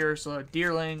name. Teddy Ursula.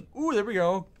 Deerling. Ooh, there we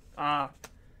go.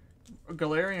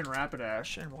 Galarian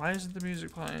Rapidash. And why isn't the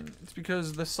music playing? It's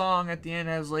because the song at the end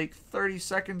has like 30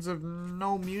 seconds of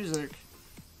no music.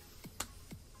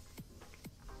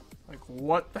 Like,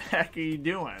 what the heck are you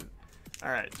doing?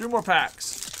 Alright, 3 more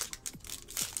packs.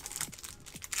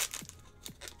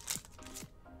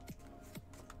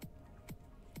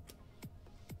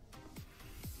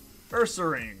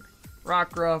 Ursaring,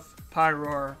 Rockruff,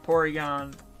 Pyroar,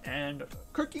 Porygon, and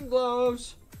Cooking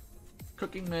Gloves,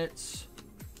 Cooking Mitts.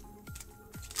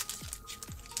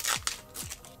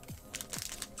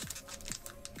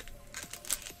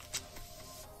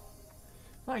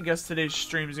 I guess today's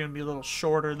stream is going to be a little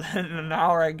shorter than an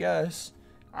hour, I guess.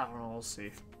 I don't know, we'll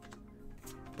see.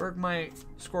 Bergmite,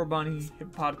 Scorbunny,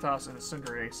 Hippopotamus, and a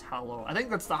Cinderace holo. I think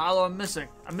that's the holo I'm missing.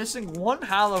 I'm missing 1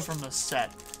 holo from the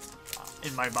set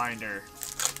in my binder.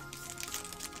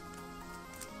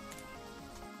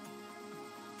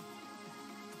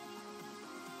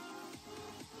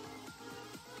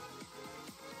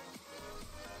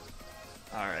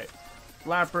 Alright.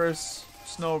 Lapras,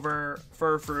 Snover,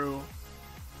 Furfrou,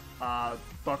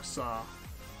 Bucksaw. I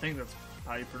think that's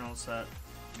how you pronounce that.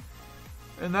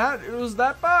 And it was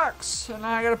that box. And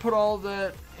now I gotta put all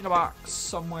that in a box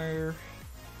somewhere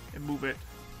and move it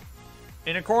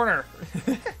in a corner.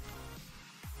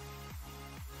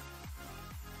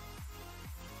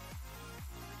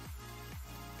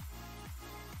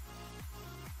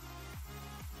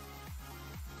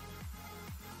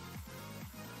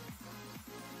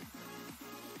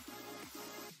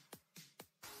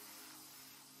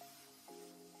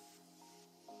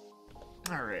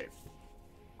 Alright.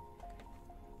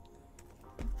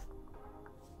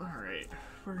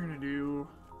 we're gonna do...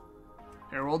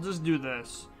 Here, we'll just do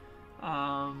this.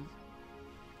 Move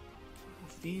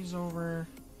these over.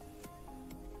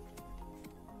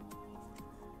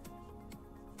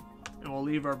 And we'll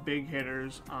leave our big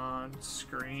hitters on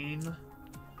screen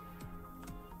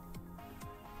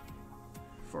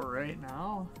for right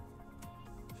now.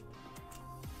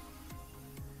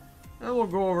 And we'll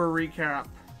go over a recap.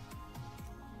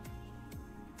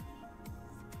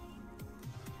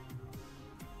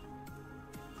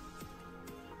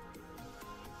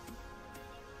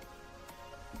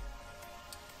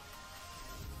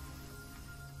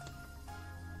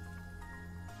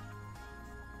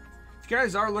 If you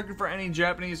guys are looking for any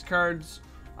Japanese cards,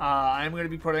 I'm going to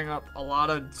be putting up a lot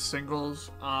of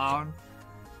singles on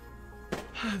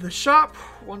the shop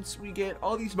once we get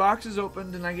all these boxes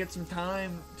opened and I get some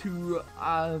time to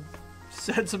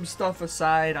set some stuff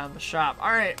aside on the shop.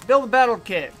 Alright, build a battle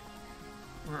kit.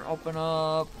 We're going to open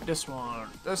up this one.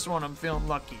 This one I'm feeling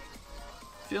lucky.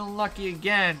 Feeling lucky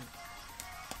again.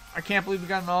 I can't believe we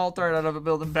got an alt art out of a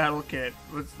building battle kit.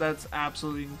 That's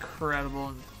absolutely incredible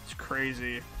and it's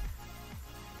crazy.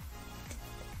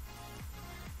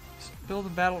 Build a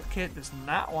battle kit does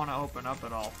not want to open up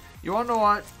at all. You want to know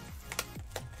what?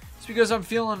 It's because I'm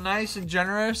feeling nice and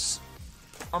generous.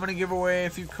 I'm going to give away a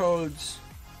few codes.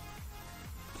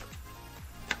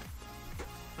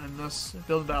 And this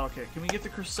build a battle kit. Can we get the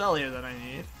Cresselia that I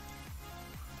need?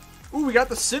 Ooh, we got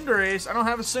the Cinderace. I don't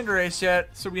have a Cinderace yet,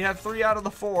 so we have 3 out of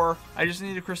the 4. I just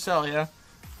need a Cresselia.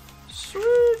 Sweet.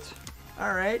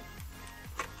 Alright.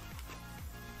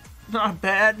 Not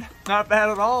bad. Not bad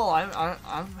at all.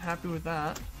 I'm happy with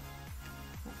that.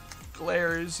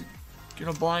 Glare is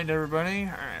gonna blind everybody.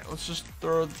 Alright, let's just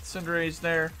throw the Cinderace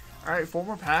there. Alright, 4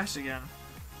 more packs again.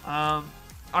 I'll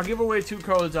give away 2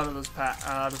 codes out of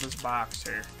this box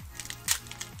here.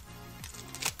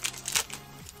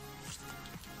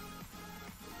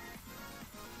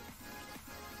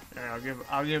 There,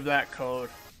 I'll give that code.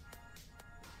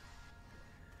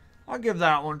 I'll give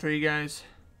that one to you guys.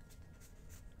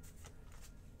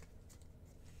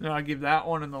 No, I'll give that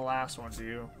one and the last one to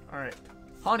you. Alright.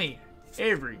 Honey,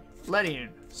 Avery, Ledian,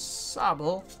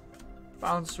 Sobble,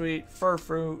 Bounsweet,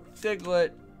 Furfrou,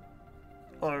 Diglett,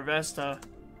 Larvesta,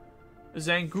 a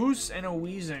Zangoose, and a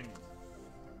Weezing.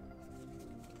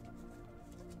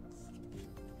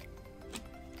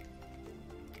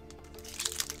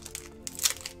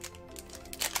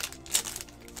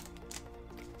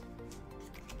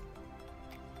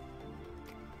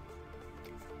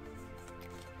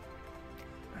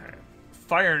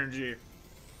 Fire Energy,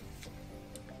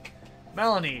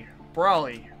 Melanie,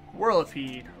 Brawly,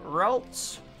 Whirlipede,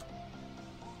 Ralts,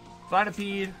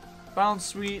 Vinipede,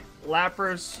 Bounsweet,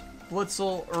 Lapras,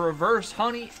 Blitzel, a Reverse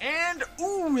Honey, and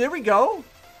ooh, there we go.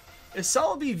 A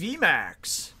Celebi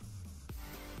VMAX.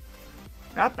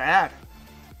 Not bad.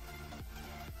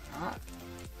 Not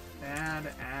bad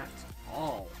at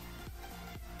all.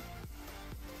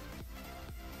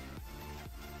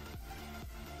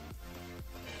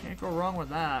 Can't go wrong with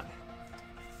that.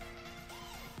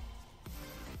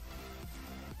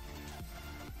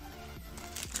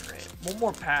 Alright, one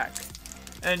more pack.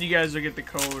 And you guys will get the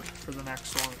code for the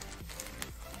next one.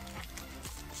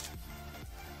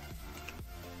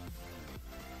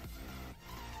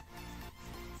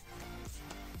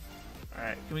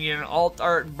 Alright, can we get an alt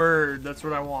art bird? That's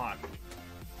what I want.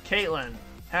 Caitlyn,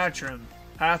 Hatchrim,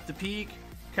 Path to Peak,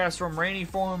 Castform Rainy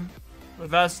Form,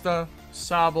 Vesta,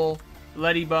 Sobble,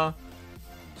 Lediba,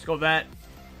 Scovet,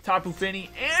 Tapu Fini,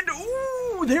 and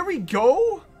ooh, there we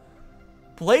go!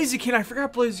 Blaziken, I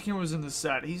forgot Blaziken was in the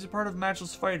set. He's a part of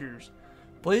Matchless Fighters.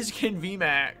 Blaziken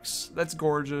VMAX, that's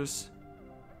gorgeous.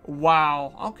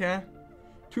 Wow, okay.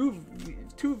 Two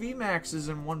VMAXs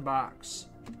in one box.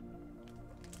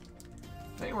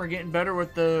 I think we're getting better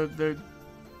with the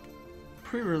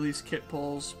pre-release kit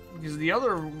pulls, because the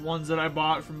other ones that I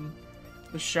bought from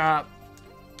the shop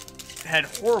had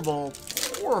horrible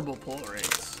pull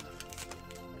rates.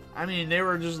 I mean, they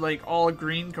were just like all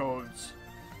green codes.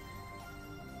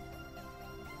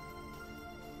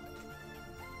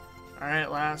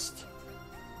 Alright, last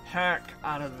pack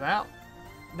out of that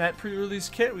pre-release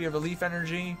kit. We have a Leaf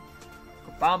Energy,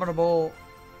 Abominable,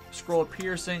 Scroll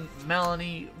Piercing,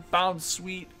 Melanie,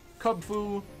 Bounsweet,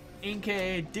 Cubfu,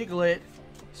 Inkay, Diglett,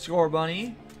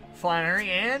 Scorbunny, Flannery,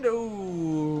 and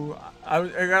ooh, I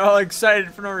got all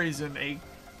excited for no reason. A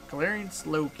Galarian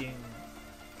Slowking.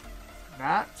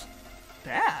 Not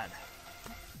bad.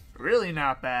 Really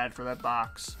not bad for that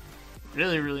box.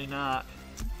 Really, really not.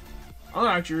 I'm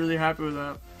actually really happy with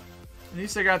that. At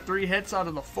least I got 3 hits out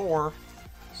of the 4.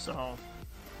 So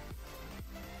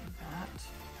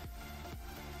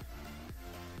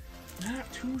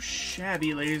Not too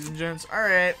shabby, ladies and gents.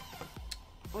 Alright.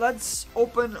 Let's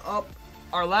open up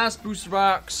our last booster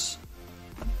box.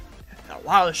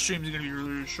 Wow, this stream's gonna be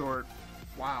really short.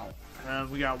 Wow.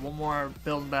 We got one more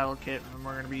build and battle kit, and then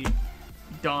we're gonna be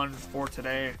done for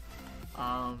today.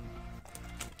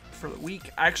 For the week.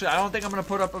 Actually, I don't think I'm gonna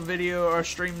put up a video or a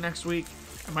stream next week.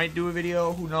 I might do a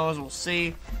video. Who knows? We'll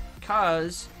see.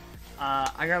 Cause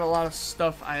I got a lot of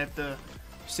stuff I have to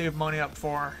save money up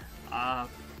for.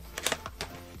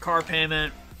 Car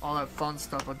payment, all that fun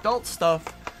stuff, adult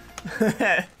stuff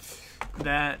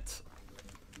that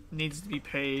needs to be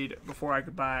paid before I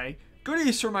could buy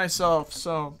goodies for myself.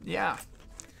 So yeah.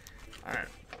 Alright.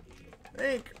 I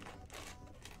think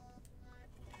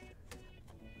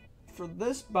for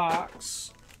this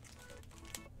box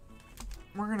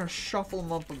we're gonna shuffle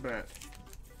them up a bit.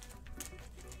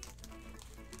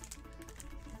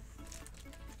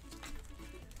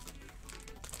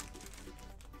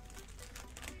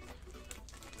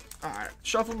 Alright,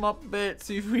 shuffle them up a bit,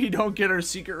 see if we don't get our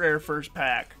secret rare first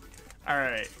pack.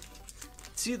 Alright.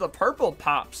 See, the purple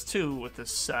pops too with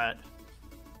this set.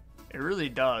 It really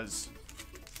does.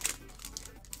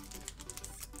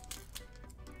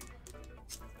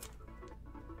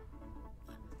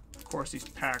 Of course, these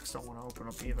packs don't want to open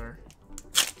up either.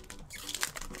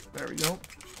 There we go.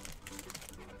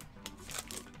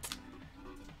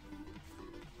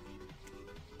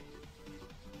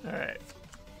 Alright.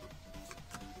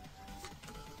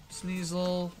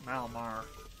 Sneasel, Malamar.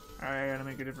 Alright, I gotta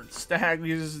make a different stack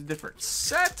because this is a different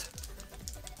set.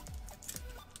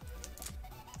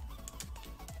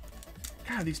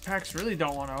 God, these packs really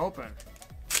don't want to open.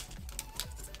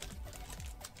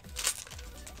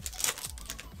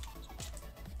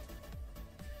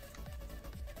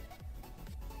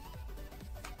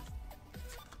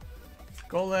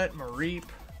 Golett, Mareep.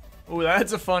 Oh,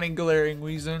 that's a funny glaring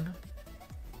Weezing.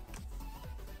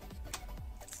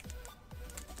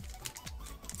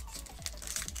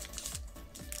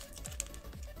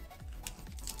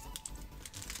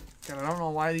 God, I don't know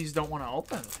why these don't want to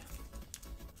open.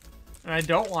 And I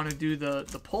don't want to do the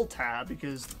pull tab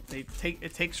because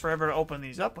it takes forever to open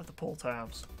these up with the pull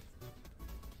tabs.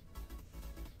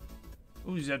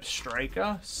 Ooh,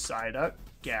 Zebstrika, Psyduck,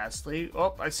 Ghastly.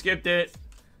 Oh, I skipped it.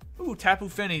 Ooh, Tapu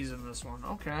Finney's in this one.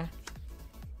 Okay.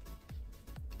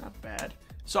 Not bad.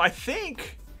 So I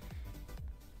think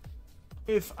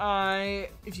if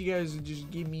you guys would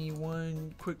just give me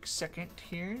one quick second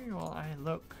here while I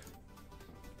look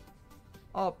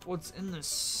up what's in this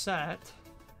set.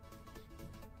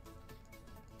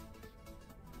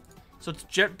 So it's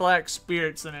Jet Black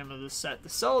Spirit's the name of this set. The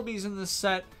Celebi's in this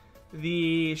set.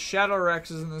 The Shadow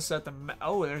Rex is in this set.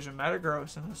 Oh, there's a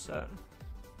Metagross in this set.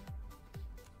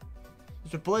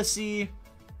 There's a Blissey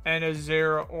and a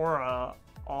Zeraora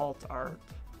alt art.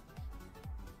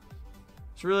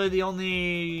 So really the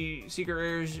only secret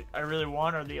rares I really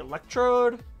want are the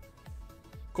Electrode,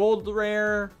 Gold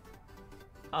Rare,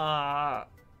 oh,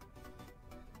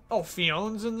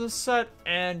 Fione's in this set,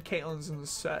 and Caitlin's in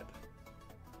this set.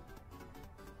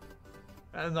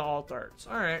 And the alt arts.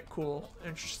 Alright, cool.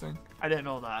 Interesting. I didn't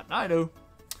know that. Now I do.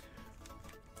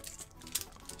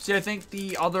 See, I think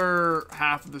the other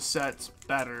half of the set's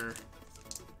better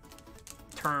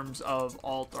in terms of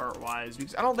alt art wise,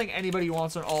 because I don't think anybody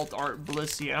wants an alt art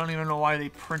Blissey. I don't even know why they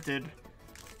printed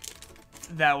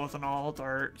that with an alt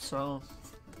art, so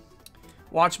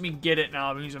watch me get it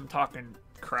now because I'm talking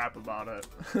crap about it.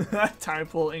 Time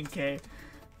pull Inkay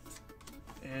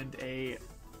and a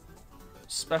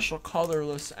special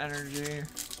colorless energy,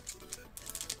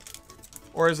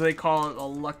 or as they call it, a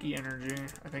lucky energy.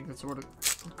 I think that's what the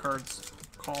card's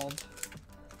called.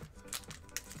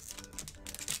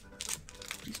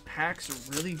 These packs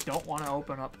really don't want to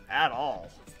open up at all.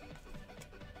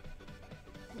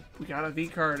 We got a V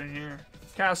card in here.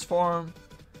 Cast Form,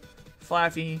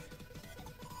 Flaffy,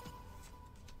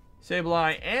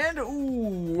 Sableye, and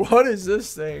ooh, what is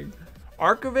this thing?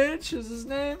 Archivage is his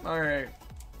name? Alright.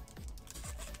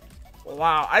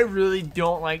 Wow, I really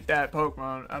don't like that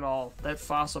Pokemon at all. That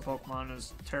fossil Pokemon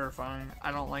is terrifying.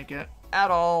 I don't like it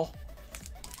at all.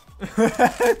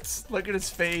 Look at his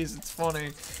face. It's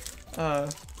funny.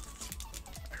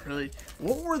 Really,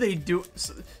 what were they doing?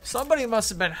 Somebody must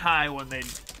have been high when they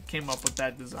came up with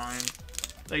that design.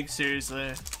 Like,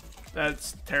 seriously.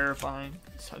 That's terrifying.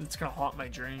 It's gonna haunt my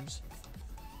dreams.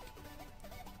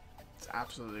 It's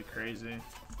absolutely crazy.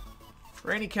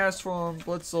 Rainy Cast Form,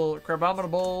 Blitzel,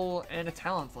 Crabominable, and a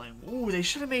Talonflame. Ooh, they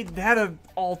should have made that a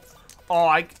alt.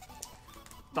 Oh,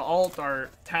 the alt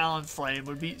art Talonflame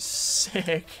would be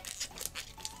sick.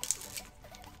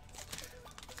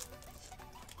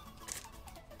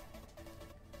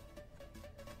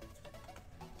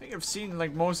 think I've seen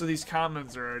like most of these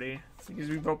comments already because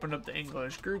we've opened up the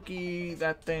English. Grookey,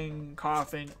 that thing,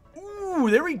 coughing. Ooh,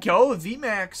 there we go.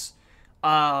 VMAX,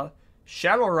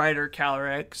 Shadow Rider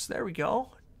Calyrex. There we go.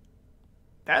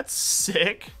 That's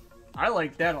sick. I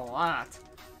like that a lot.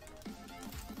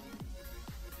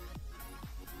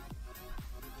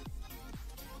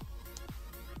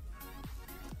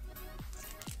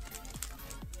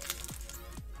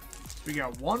 We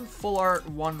got one full art,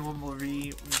 one normal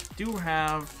V. We do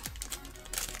have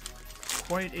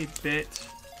quite a bit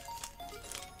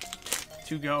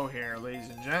to go here, ladies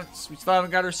and gents. We still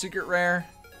haven't got our secret rare.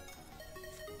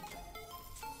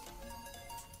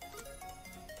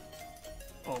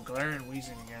 Oh, Galarian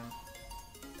wheezing again.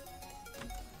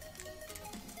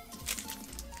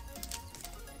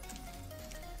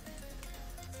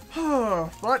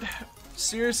 But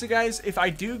seriously, guys, if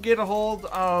I do get a hold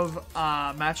of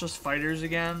Matchless Fighters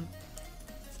again,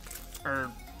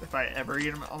 or if I ever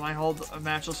get them on my hold of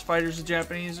Matchless Fighters, the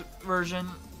Japanese version,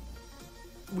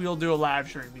 we'll do a live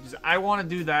stream because I want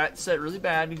to do that set really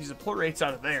bad because the pull rates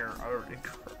out of there are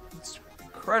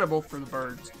incredible for the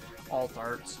birds, alt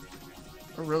arts,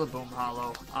 Gorilla Boom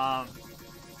Hollow.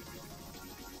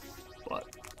 But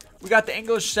we got the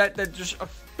English set that just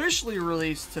officially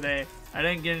released today. I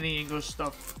didn't get any English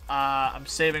stuff. I'm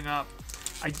saving up.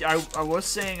 I was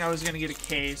saying I was going to get a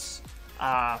case.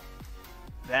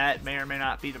 That may or may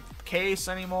not be the case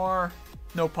anymore.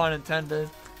 No pun intended.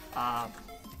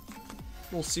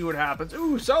 We'll see what happens.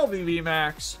 Ooh, Selby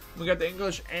VMAX. We got the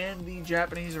English and the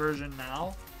Japanese version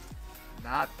now.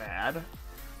 Not bad.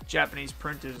 Japanese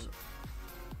print is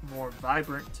more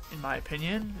vibrant, in my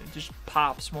opinion. It just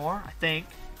pops more, I think.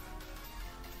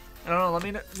 I don't know. Let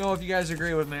me know if you guys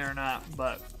agree with me or not,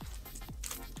 but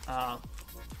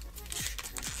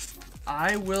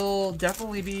I will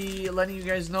definitely be letting you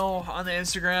guys know on the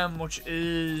Instagram, which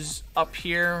is up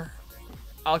here.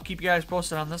 I'll keep you guys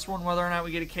posted on this one, whether or not we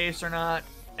get a case or not.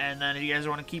 And then if you guys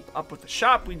want to keep up with the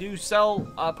shop, we do sell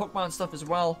Pokemon stuff as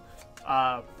well.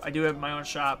 I do have my own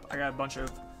shop. I got a bunch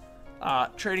of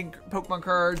trading Pokemon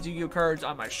cards, Yu-Gi-Oh cards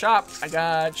on my shop. I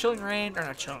got Chilling Reign, or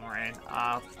not Chilling Reign,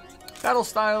 Battle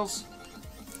Styles,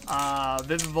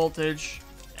 Vivid Voltage,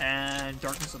 and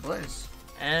Darkness Ablaze.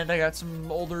 And I got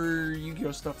some older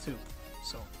Yu-Gi-Oh stuff too.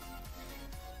 So,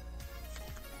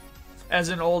 as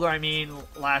in older, I mean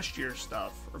last year's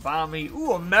stuff. Urbami,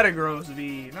 ooh, a Metagross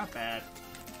V, not bad.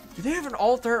 Do they have an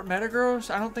alt art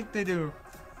Metagross? I don't think they do.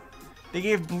 They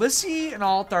gave Blissey an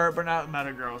alt art, but not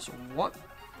Metagross. What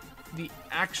the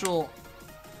actual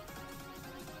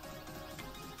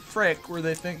frick were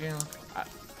they thinking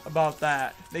about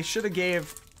that? They should have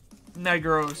gave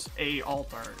Metagross a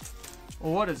alt art.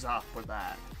 Well, what is up with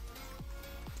that?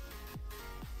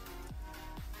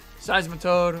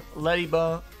 Seismitoad,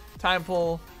 Ladybug,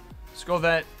 Timepole,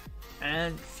 Scovet,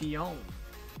 and Fion.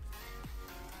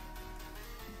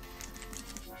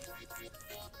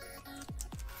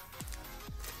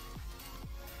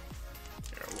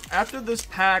 After this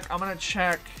pack, I'm going to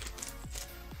check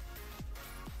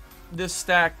this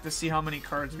stack to see how many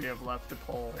cards we have left to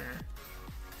pull here.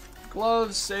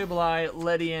 Gloves, Sableye,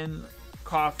 Ledian,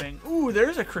 Coughing. Ooh,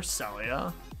 there's a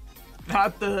Cresselia.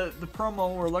 Not the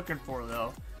promo we're looking for,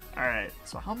 though. Alright,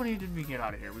 so how many did we get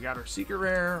out of here? We got our Secret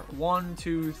Rare. 1,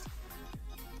 2,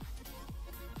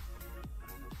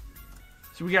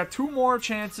 so we got 2 more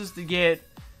chances to get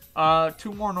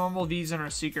 2 more normal Vs in our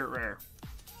Secret Rare.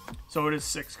 So it is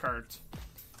 6 cards.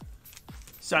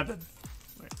 7.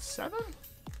 Wait, 7?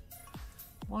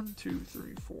 1, 2,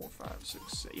 3, 4, 5,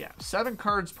 6, 7. Yeah, 7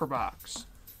 cards per box.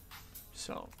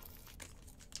 So.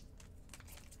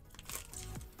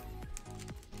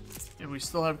 And we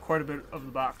still have quite a bit of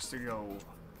the box to go.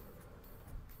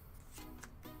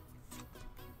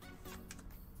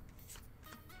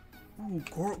 Ooh,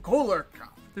 Golurk.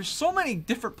 There's so many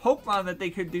different Pokemon that they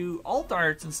could do alt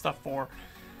arts and stuff for.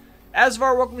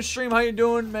 Asvar, welcome to stream. How you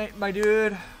doing, my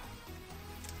dude?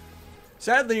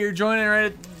 Sadly, you're joining right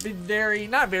at the very,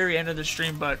 not very end of the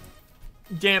stream, but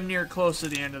damn near close to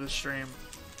the end of the stream.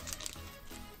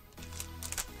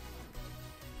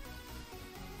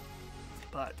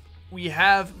 But we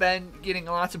have been getting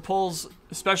lots of pulls,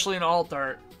 especially in alt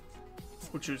art,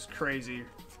 which is crazy.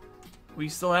 We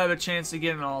still have a chance to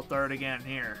get an alt art again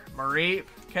here. Mareep,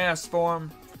 Cast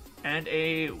Form, and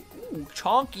a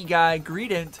chonky guy,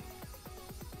 Greedent.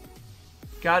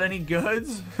 Got any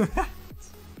goods?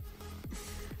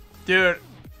 Dude,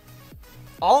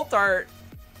 alt art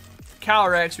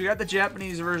Calyrex, we got the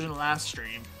Japanese version last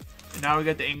stream, and now we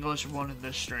got the English one in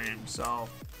this stream, so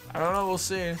I don't know, we'll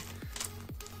see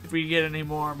if we get any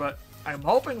more, but I'm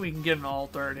hoping we can get an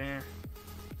alt art here.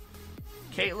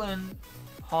 Caitlyn,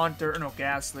 Haunter, no,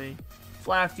 Ghastly,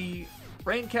 Flaffy,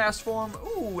 Raincast form.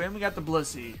 Ooh, and we got the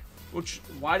Blissey. Which,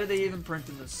 why did they even print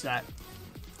in this set?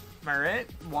 Am I right?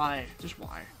 Why? Just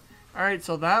why? Alright,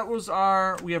 so that was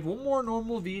our... We have one more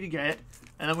normal V to get.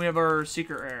 And then we have our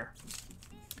secret rare.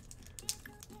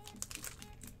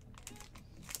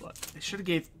 But they should have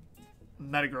gave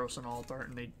Metagross an alt art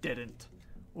and they didn't.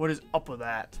 What is up with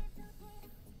that?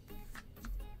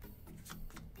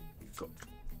 Go.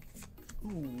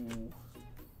 Ooh.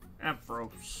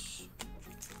 Ampharos.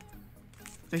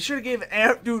 They should have gave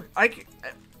dude, I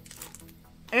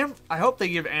hope they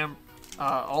give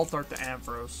alt art to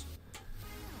Ampharos.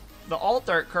 The alt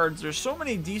art cards, there's so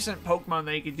many decent Pokemon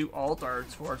that you can do alt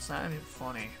arts for. It's not even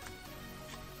funny.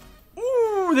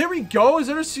 Ooh, there we go. Is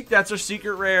that that's our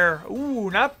secret rare.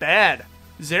 Ooh, not bad.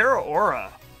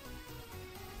 Zeraora.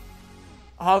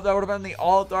 Oh, that would have been the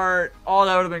alt art. Oh,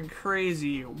 that would have been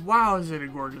crazy. Wow, is it a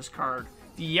gorgeous card.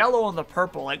 The yellow and the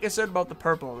purple. Like I said about the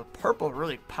purple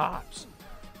really pops.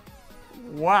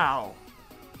 Wow.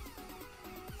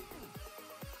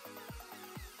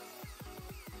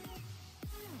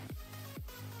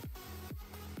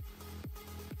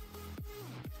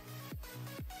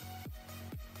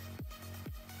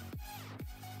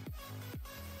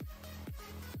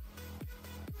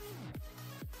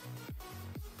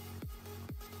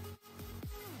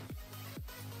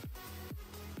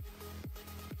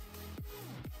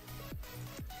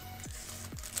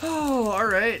 Oh, all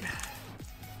right.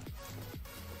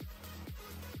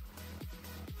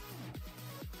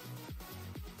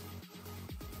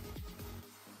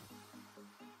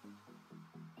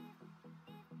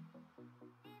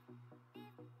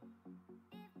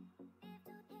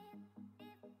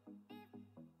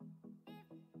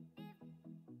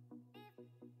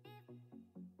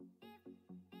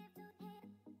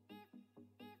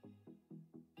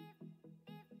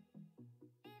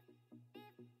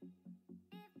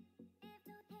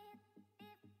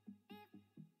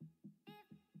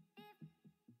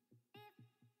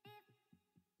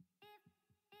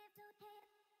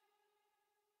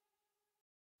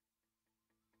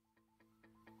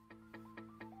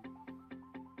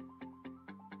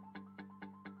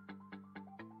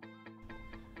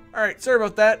 Alright, sorry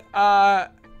about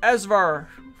that. As of our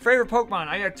favorite Pokemon,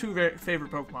 I got two favorite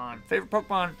Pokemon. Favorite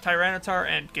Pokemon, Tyranitar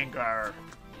and Gengar.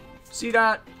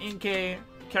 Seedot, Inkay,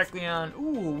 Kecleon.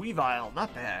 Ooh, Weavile.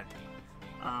 Not bad.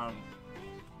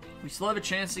 We still have a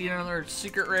chance to get another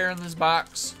secret rare in this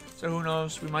box. So who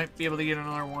knows? We might be able to get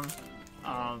another one.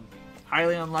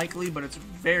 Highly unlikely, but it's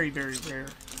very, very rare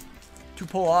to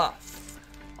pull off.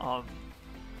 We'll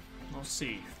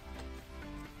see.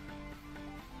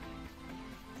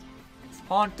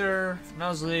 Haunter,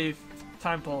 Nuzleaf,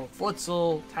 Timepole,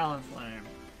 Flitzel, Talonflame.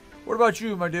 What about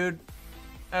you, my dude?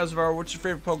 Asvar, what's your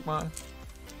favorite Pokemon?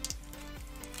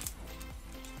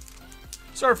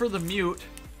 Sorry for the mute.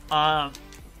 As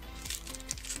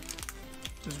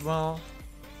well.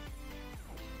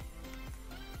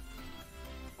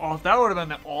 Oh, if that would have been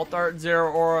the alt art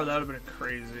Zeraora, that would have been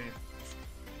crazy.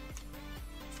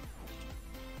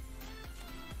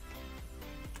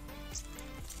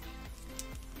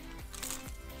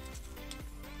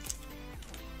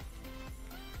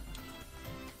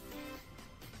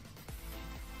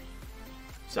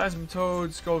 Seismitoad,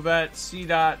 Scovet,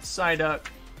 Seedot, Psyduck,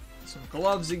 some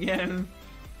gloves again.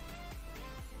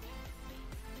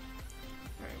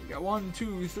 Alright, we got 1,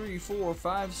 2, 3, 4,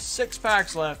 5, 6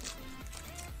 packs left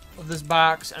of this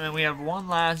box, and then we have one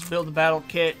last Build a Battle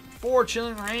kit for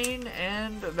Chilling Reign,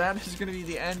 and that is going to be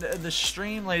the end of the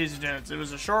stream, ladies and gents. It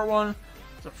was a short one,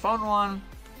 it's a fun one.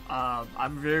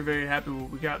 I'm very, very happy with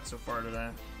what we got so far today.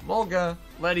 Mulga,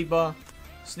 Ladybug,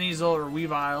 Sneasel or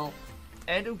Weavile,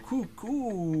 and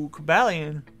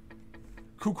Cobalion.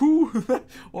 Cuckoo?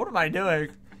 What am I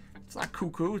doing? It's not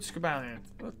Cuckoo, it's Cobalion.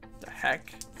 What the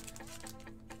heck?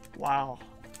 Wow.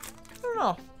 I don't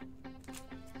know.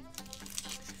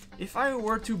 If I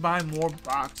were to buy more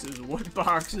boxes, what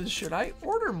boxes should I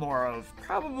order more of?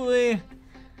 Probably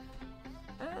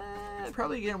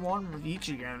get one of each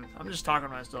again. I'm just talking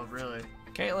to myself, really.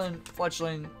 Caitlyn,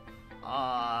 Fletchling,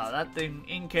 that thing,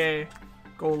 Inkay,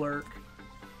 Golurk.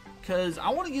 Because I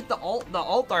want to get the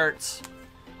alt arts.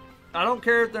 I don't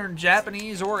care if they're in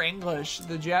Japanese or English.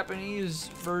 The Japanese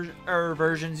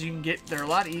versions you can get, they're a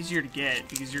lot easier to get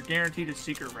because you're guaranteed a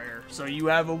secret rare. So you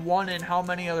have a 1 in how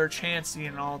many other chance to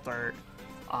get an alt art.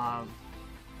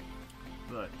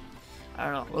 But I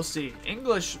don't know. We'll see.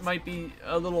 English might be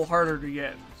a little harder to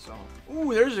get. So,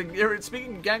 ooh,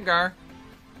 speaking of Gengar,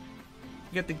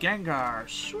 you get the Gengar.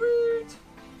 Sweet.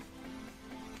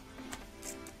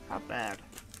 Not bad.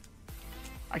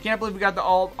 I can't believe we got the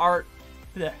alt art.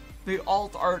 Blech. the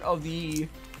alt art of the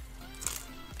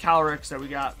Calyrex that we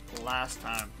got last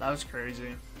time. That was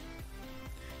crazy.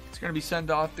 It's going to be sent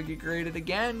off to get graded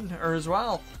again, or as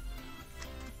well.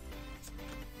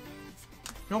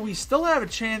 No, we still have a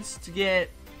chance to get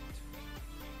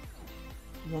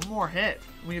one more hit.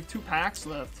 We have 2 packs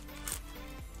left.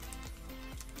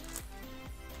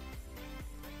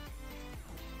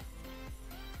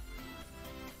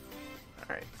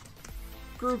 Alright.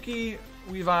 Grookey,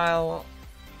 Weavile,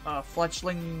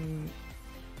 Fletchling,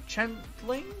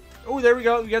 Chentling. Oh, there we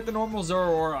go. We got the normal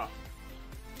Zoroark.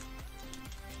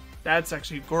 That's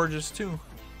actually gorgeous too.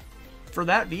 For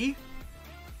that V.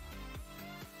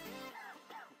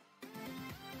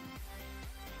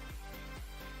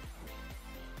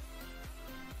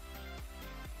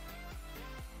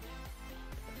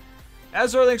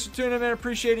 As always, thanks for tuning in, man.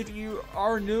 Appreciate it. If you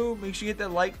are new, make sure you hit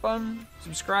that like button,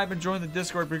 subscribe, and join the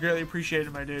Discord. We greatly appreciate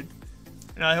it, my dude.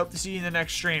 And I hope to see you in the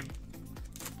next stream.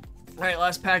 Alright,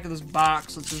 last pack of this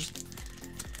box. Let's just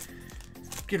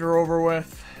get her over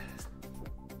with.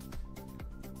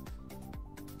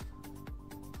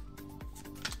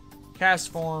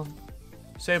 Castform,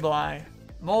 Sableye,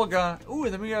 Mulga. Ooh,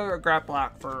 and then we got our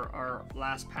Graplock for our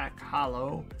last pack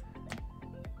hollow.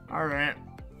 Alright.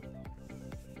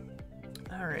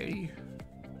 Alrighty.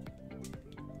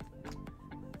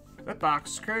 That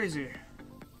box is crazy.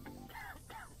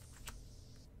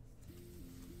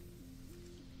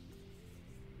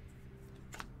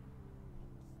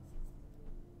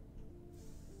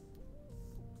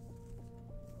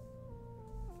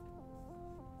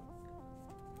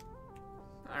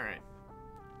 Alright.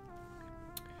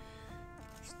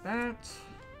 That's that.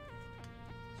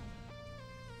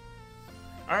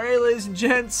 Alright, ladies and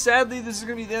gents, sadly this is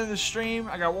going to be the end of the stream.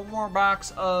 I got one more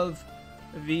box of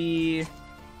the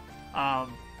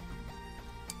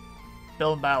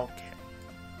Build and Battle Kit.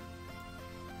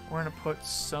 We're going to put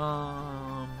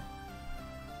some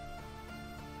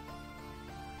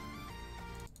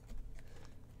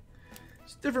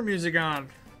different music on.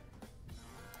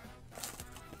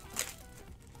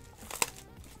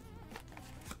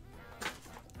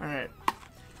 Alright.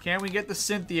 Can we get the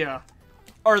Cynthia?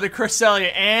 Or the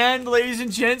Cresselia? And, ladies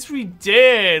and gents, we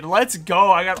did! Let's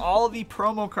go! I got all the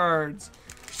promo cards.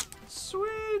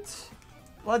 Sweet!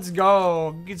 Let's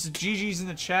go! Get some GG's in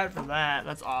the chat for that.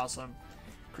 That's awesome.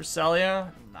 Cresselia?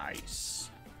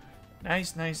 Nice.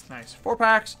 Nice, nice, nice. 4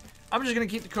 packs. I'm just gonna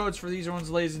keep the codes for these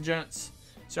ones, ladies and gents.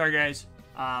 Sorry, guys.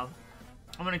 I'm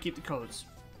gonna keep the codes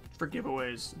for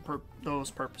giveaways,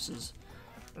 those purposes.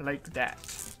 Like that.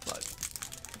 But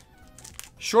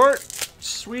short,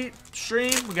 sweet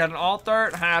stream. We got an alt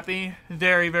art. Happy.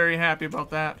 Very, very happy about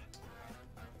that.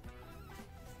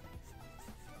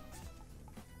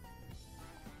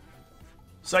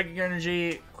 Psychic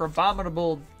Energy,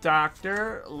 Crabominable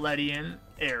Doctor, Ledian,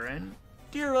 Aaron,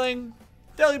 Deerling,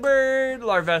 Delibird,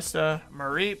 Larvesta,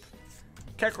 Mareep,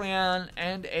 Kecleon,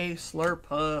 and a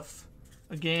Slurpuff.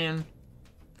 Again.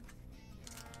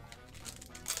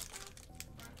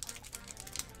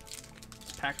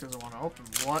 This pack doesn't want to open.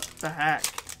 What the heck?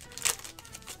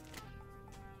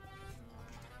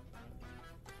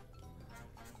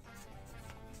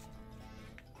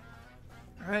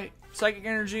 Alright. Psychic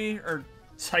Energy, or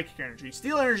Psychic Energy,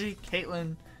 Steel Energy,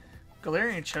 Caitlyn,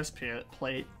 Galarian Chest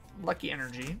Plate, Lucky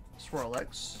Energy, Swirlix,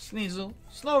 Sneasel,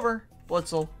 Snover,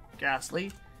 Blitzel,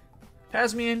 Ghastly,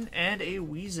 Tasmian, and a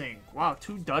Weezing. Wow,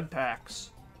 2 dud packs.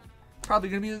 Probably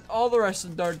gonna be all the rest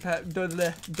of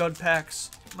the dud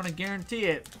packs. I'm gonna guarantee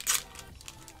it.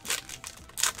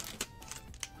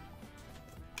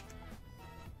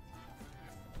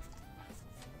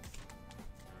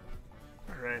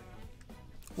 Alright.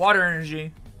 Water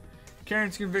Energy,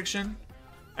 Karen's Conviction,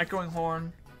 Echoing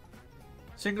Horn,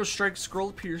 Single Strike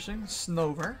Scroll Piercing,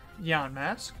 Snover,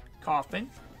 Yonmask, Coughing,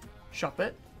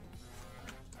 Shuppet,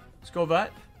 Scovet,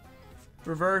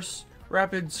 Reverse,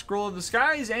 Rapid Scroll of the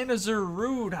Skies, and a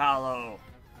Zarude Hollow.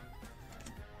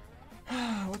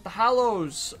 With the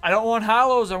hollows, I don't want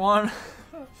hollows, I want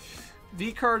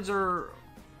V cards are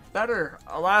better.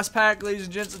 Our last pack, ladies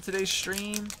and gents, of today's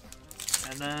stream,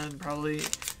 and then probably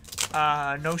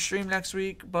no stream next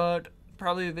week, but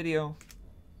probably a video.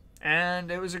 And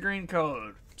it was a green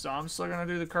code, so I'm still gonna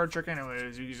do the card trick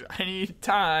anyways because I need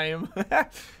time.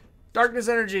 Darkness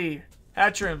Energy,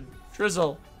 Hatchrim,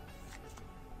 Drizzle,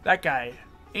 that guy,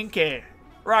 Inkay,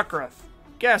 Rockruff,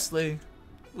 Ghastly,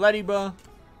 Lediba,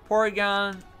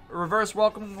 Porygon, Reverse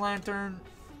Welcoming Lantern,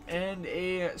 and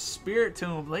a Spirit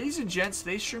Tomb. Ladies and gents,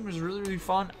 today's stream was really, really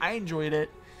fun. I enjoyed it.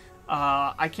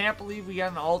 I can't believe we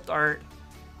got an alt art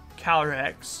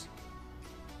Calyrex.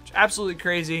 Absolutely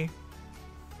crazy.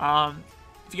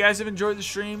 If you guys have enjoyed the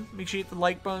stream, make sure you hit the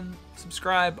like button,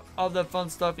 subscribe, all that fun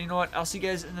stuff. You know what? I'll see you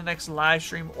guys in the next live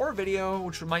stream or video,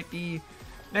 which might be,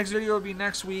 next video will be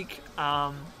next week.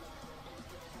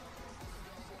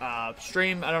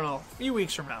 Stream, I don't know, a few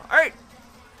weeks from now. Alright.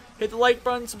 Hit the like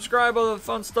button, subscribe, all the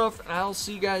fun stuff, and I'll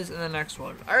see you guys in the next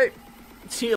one. Alright. See you.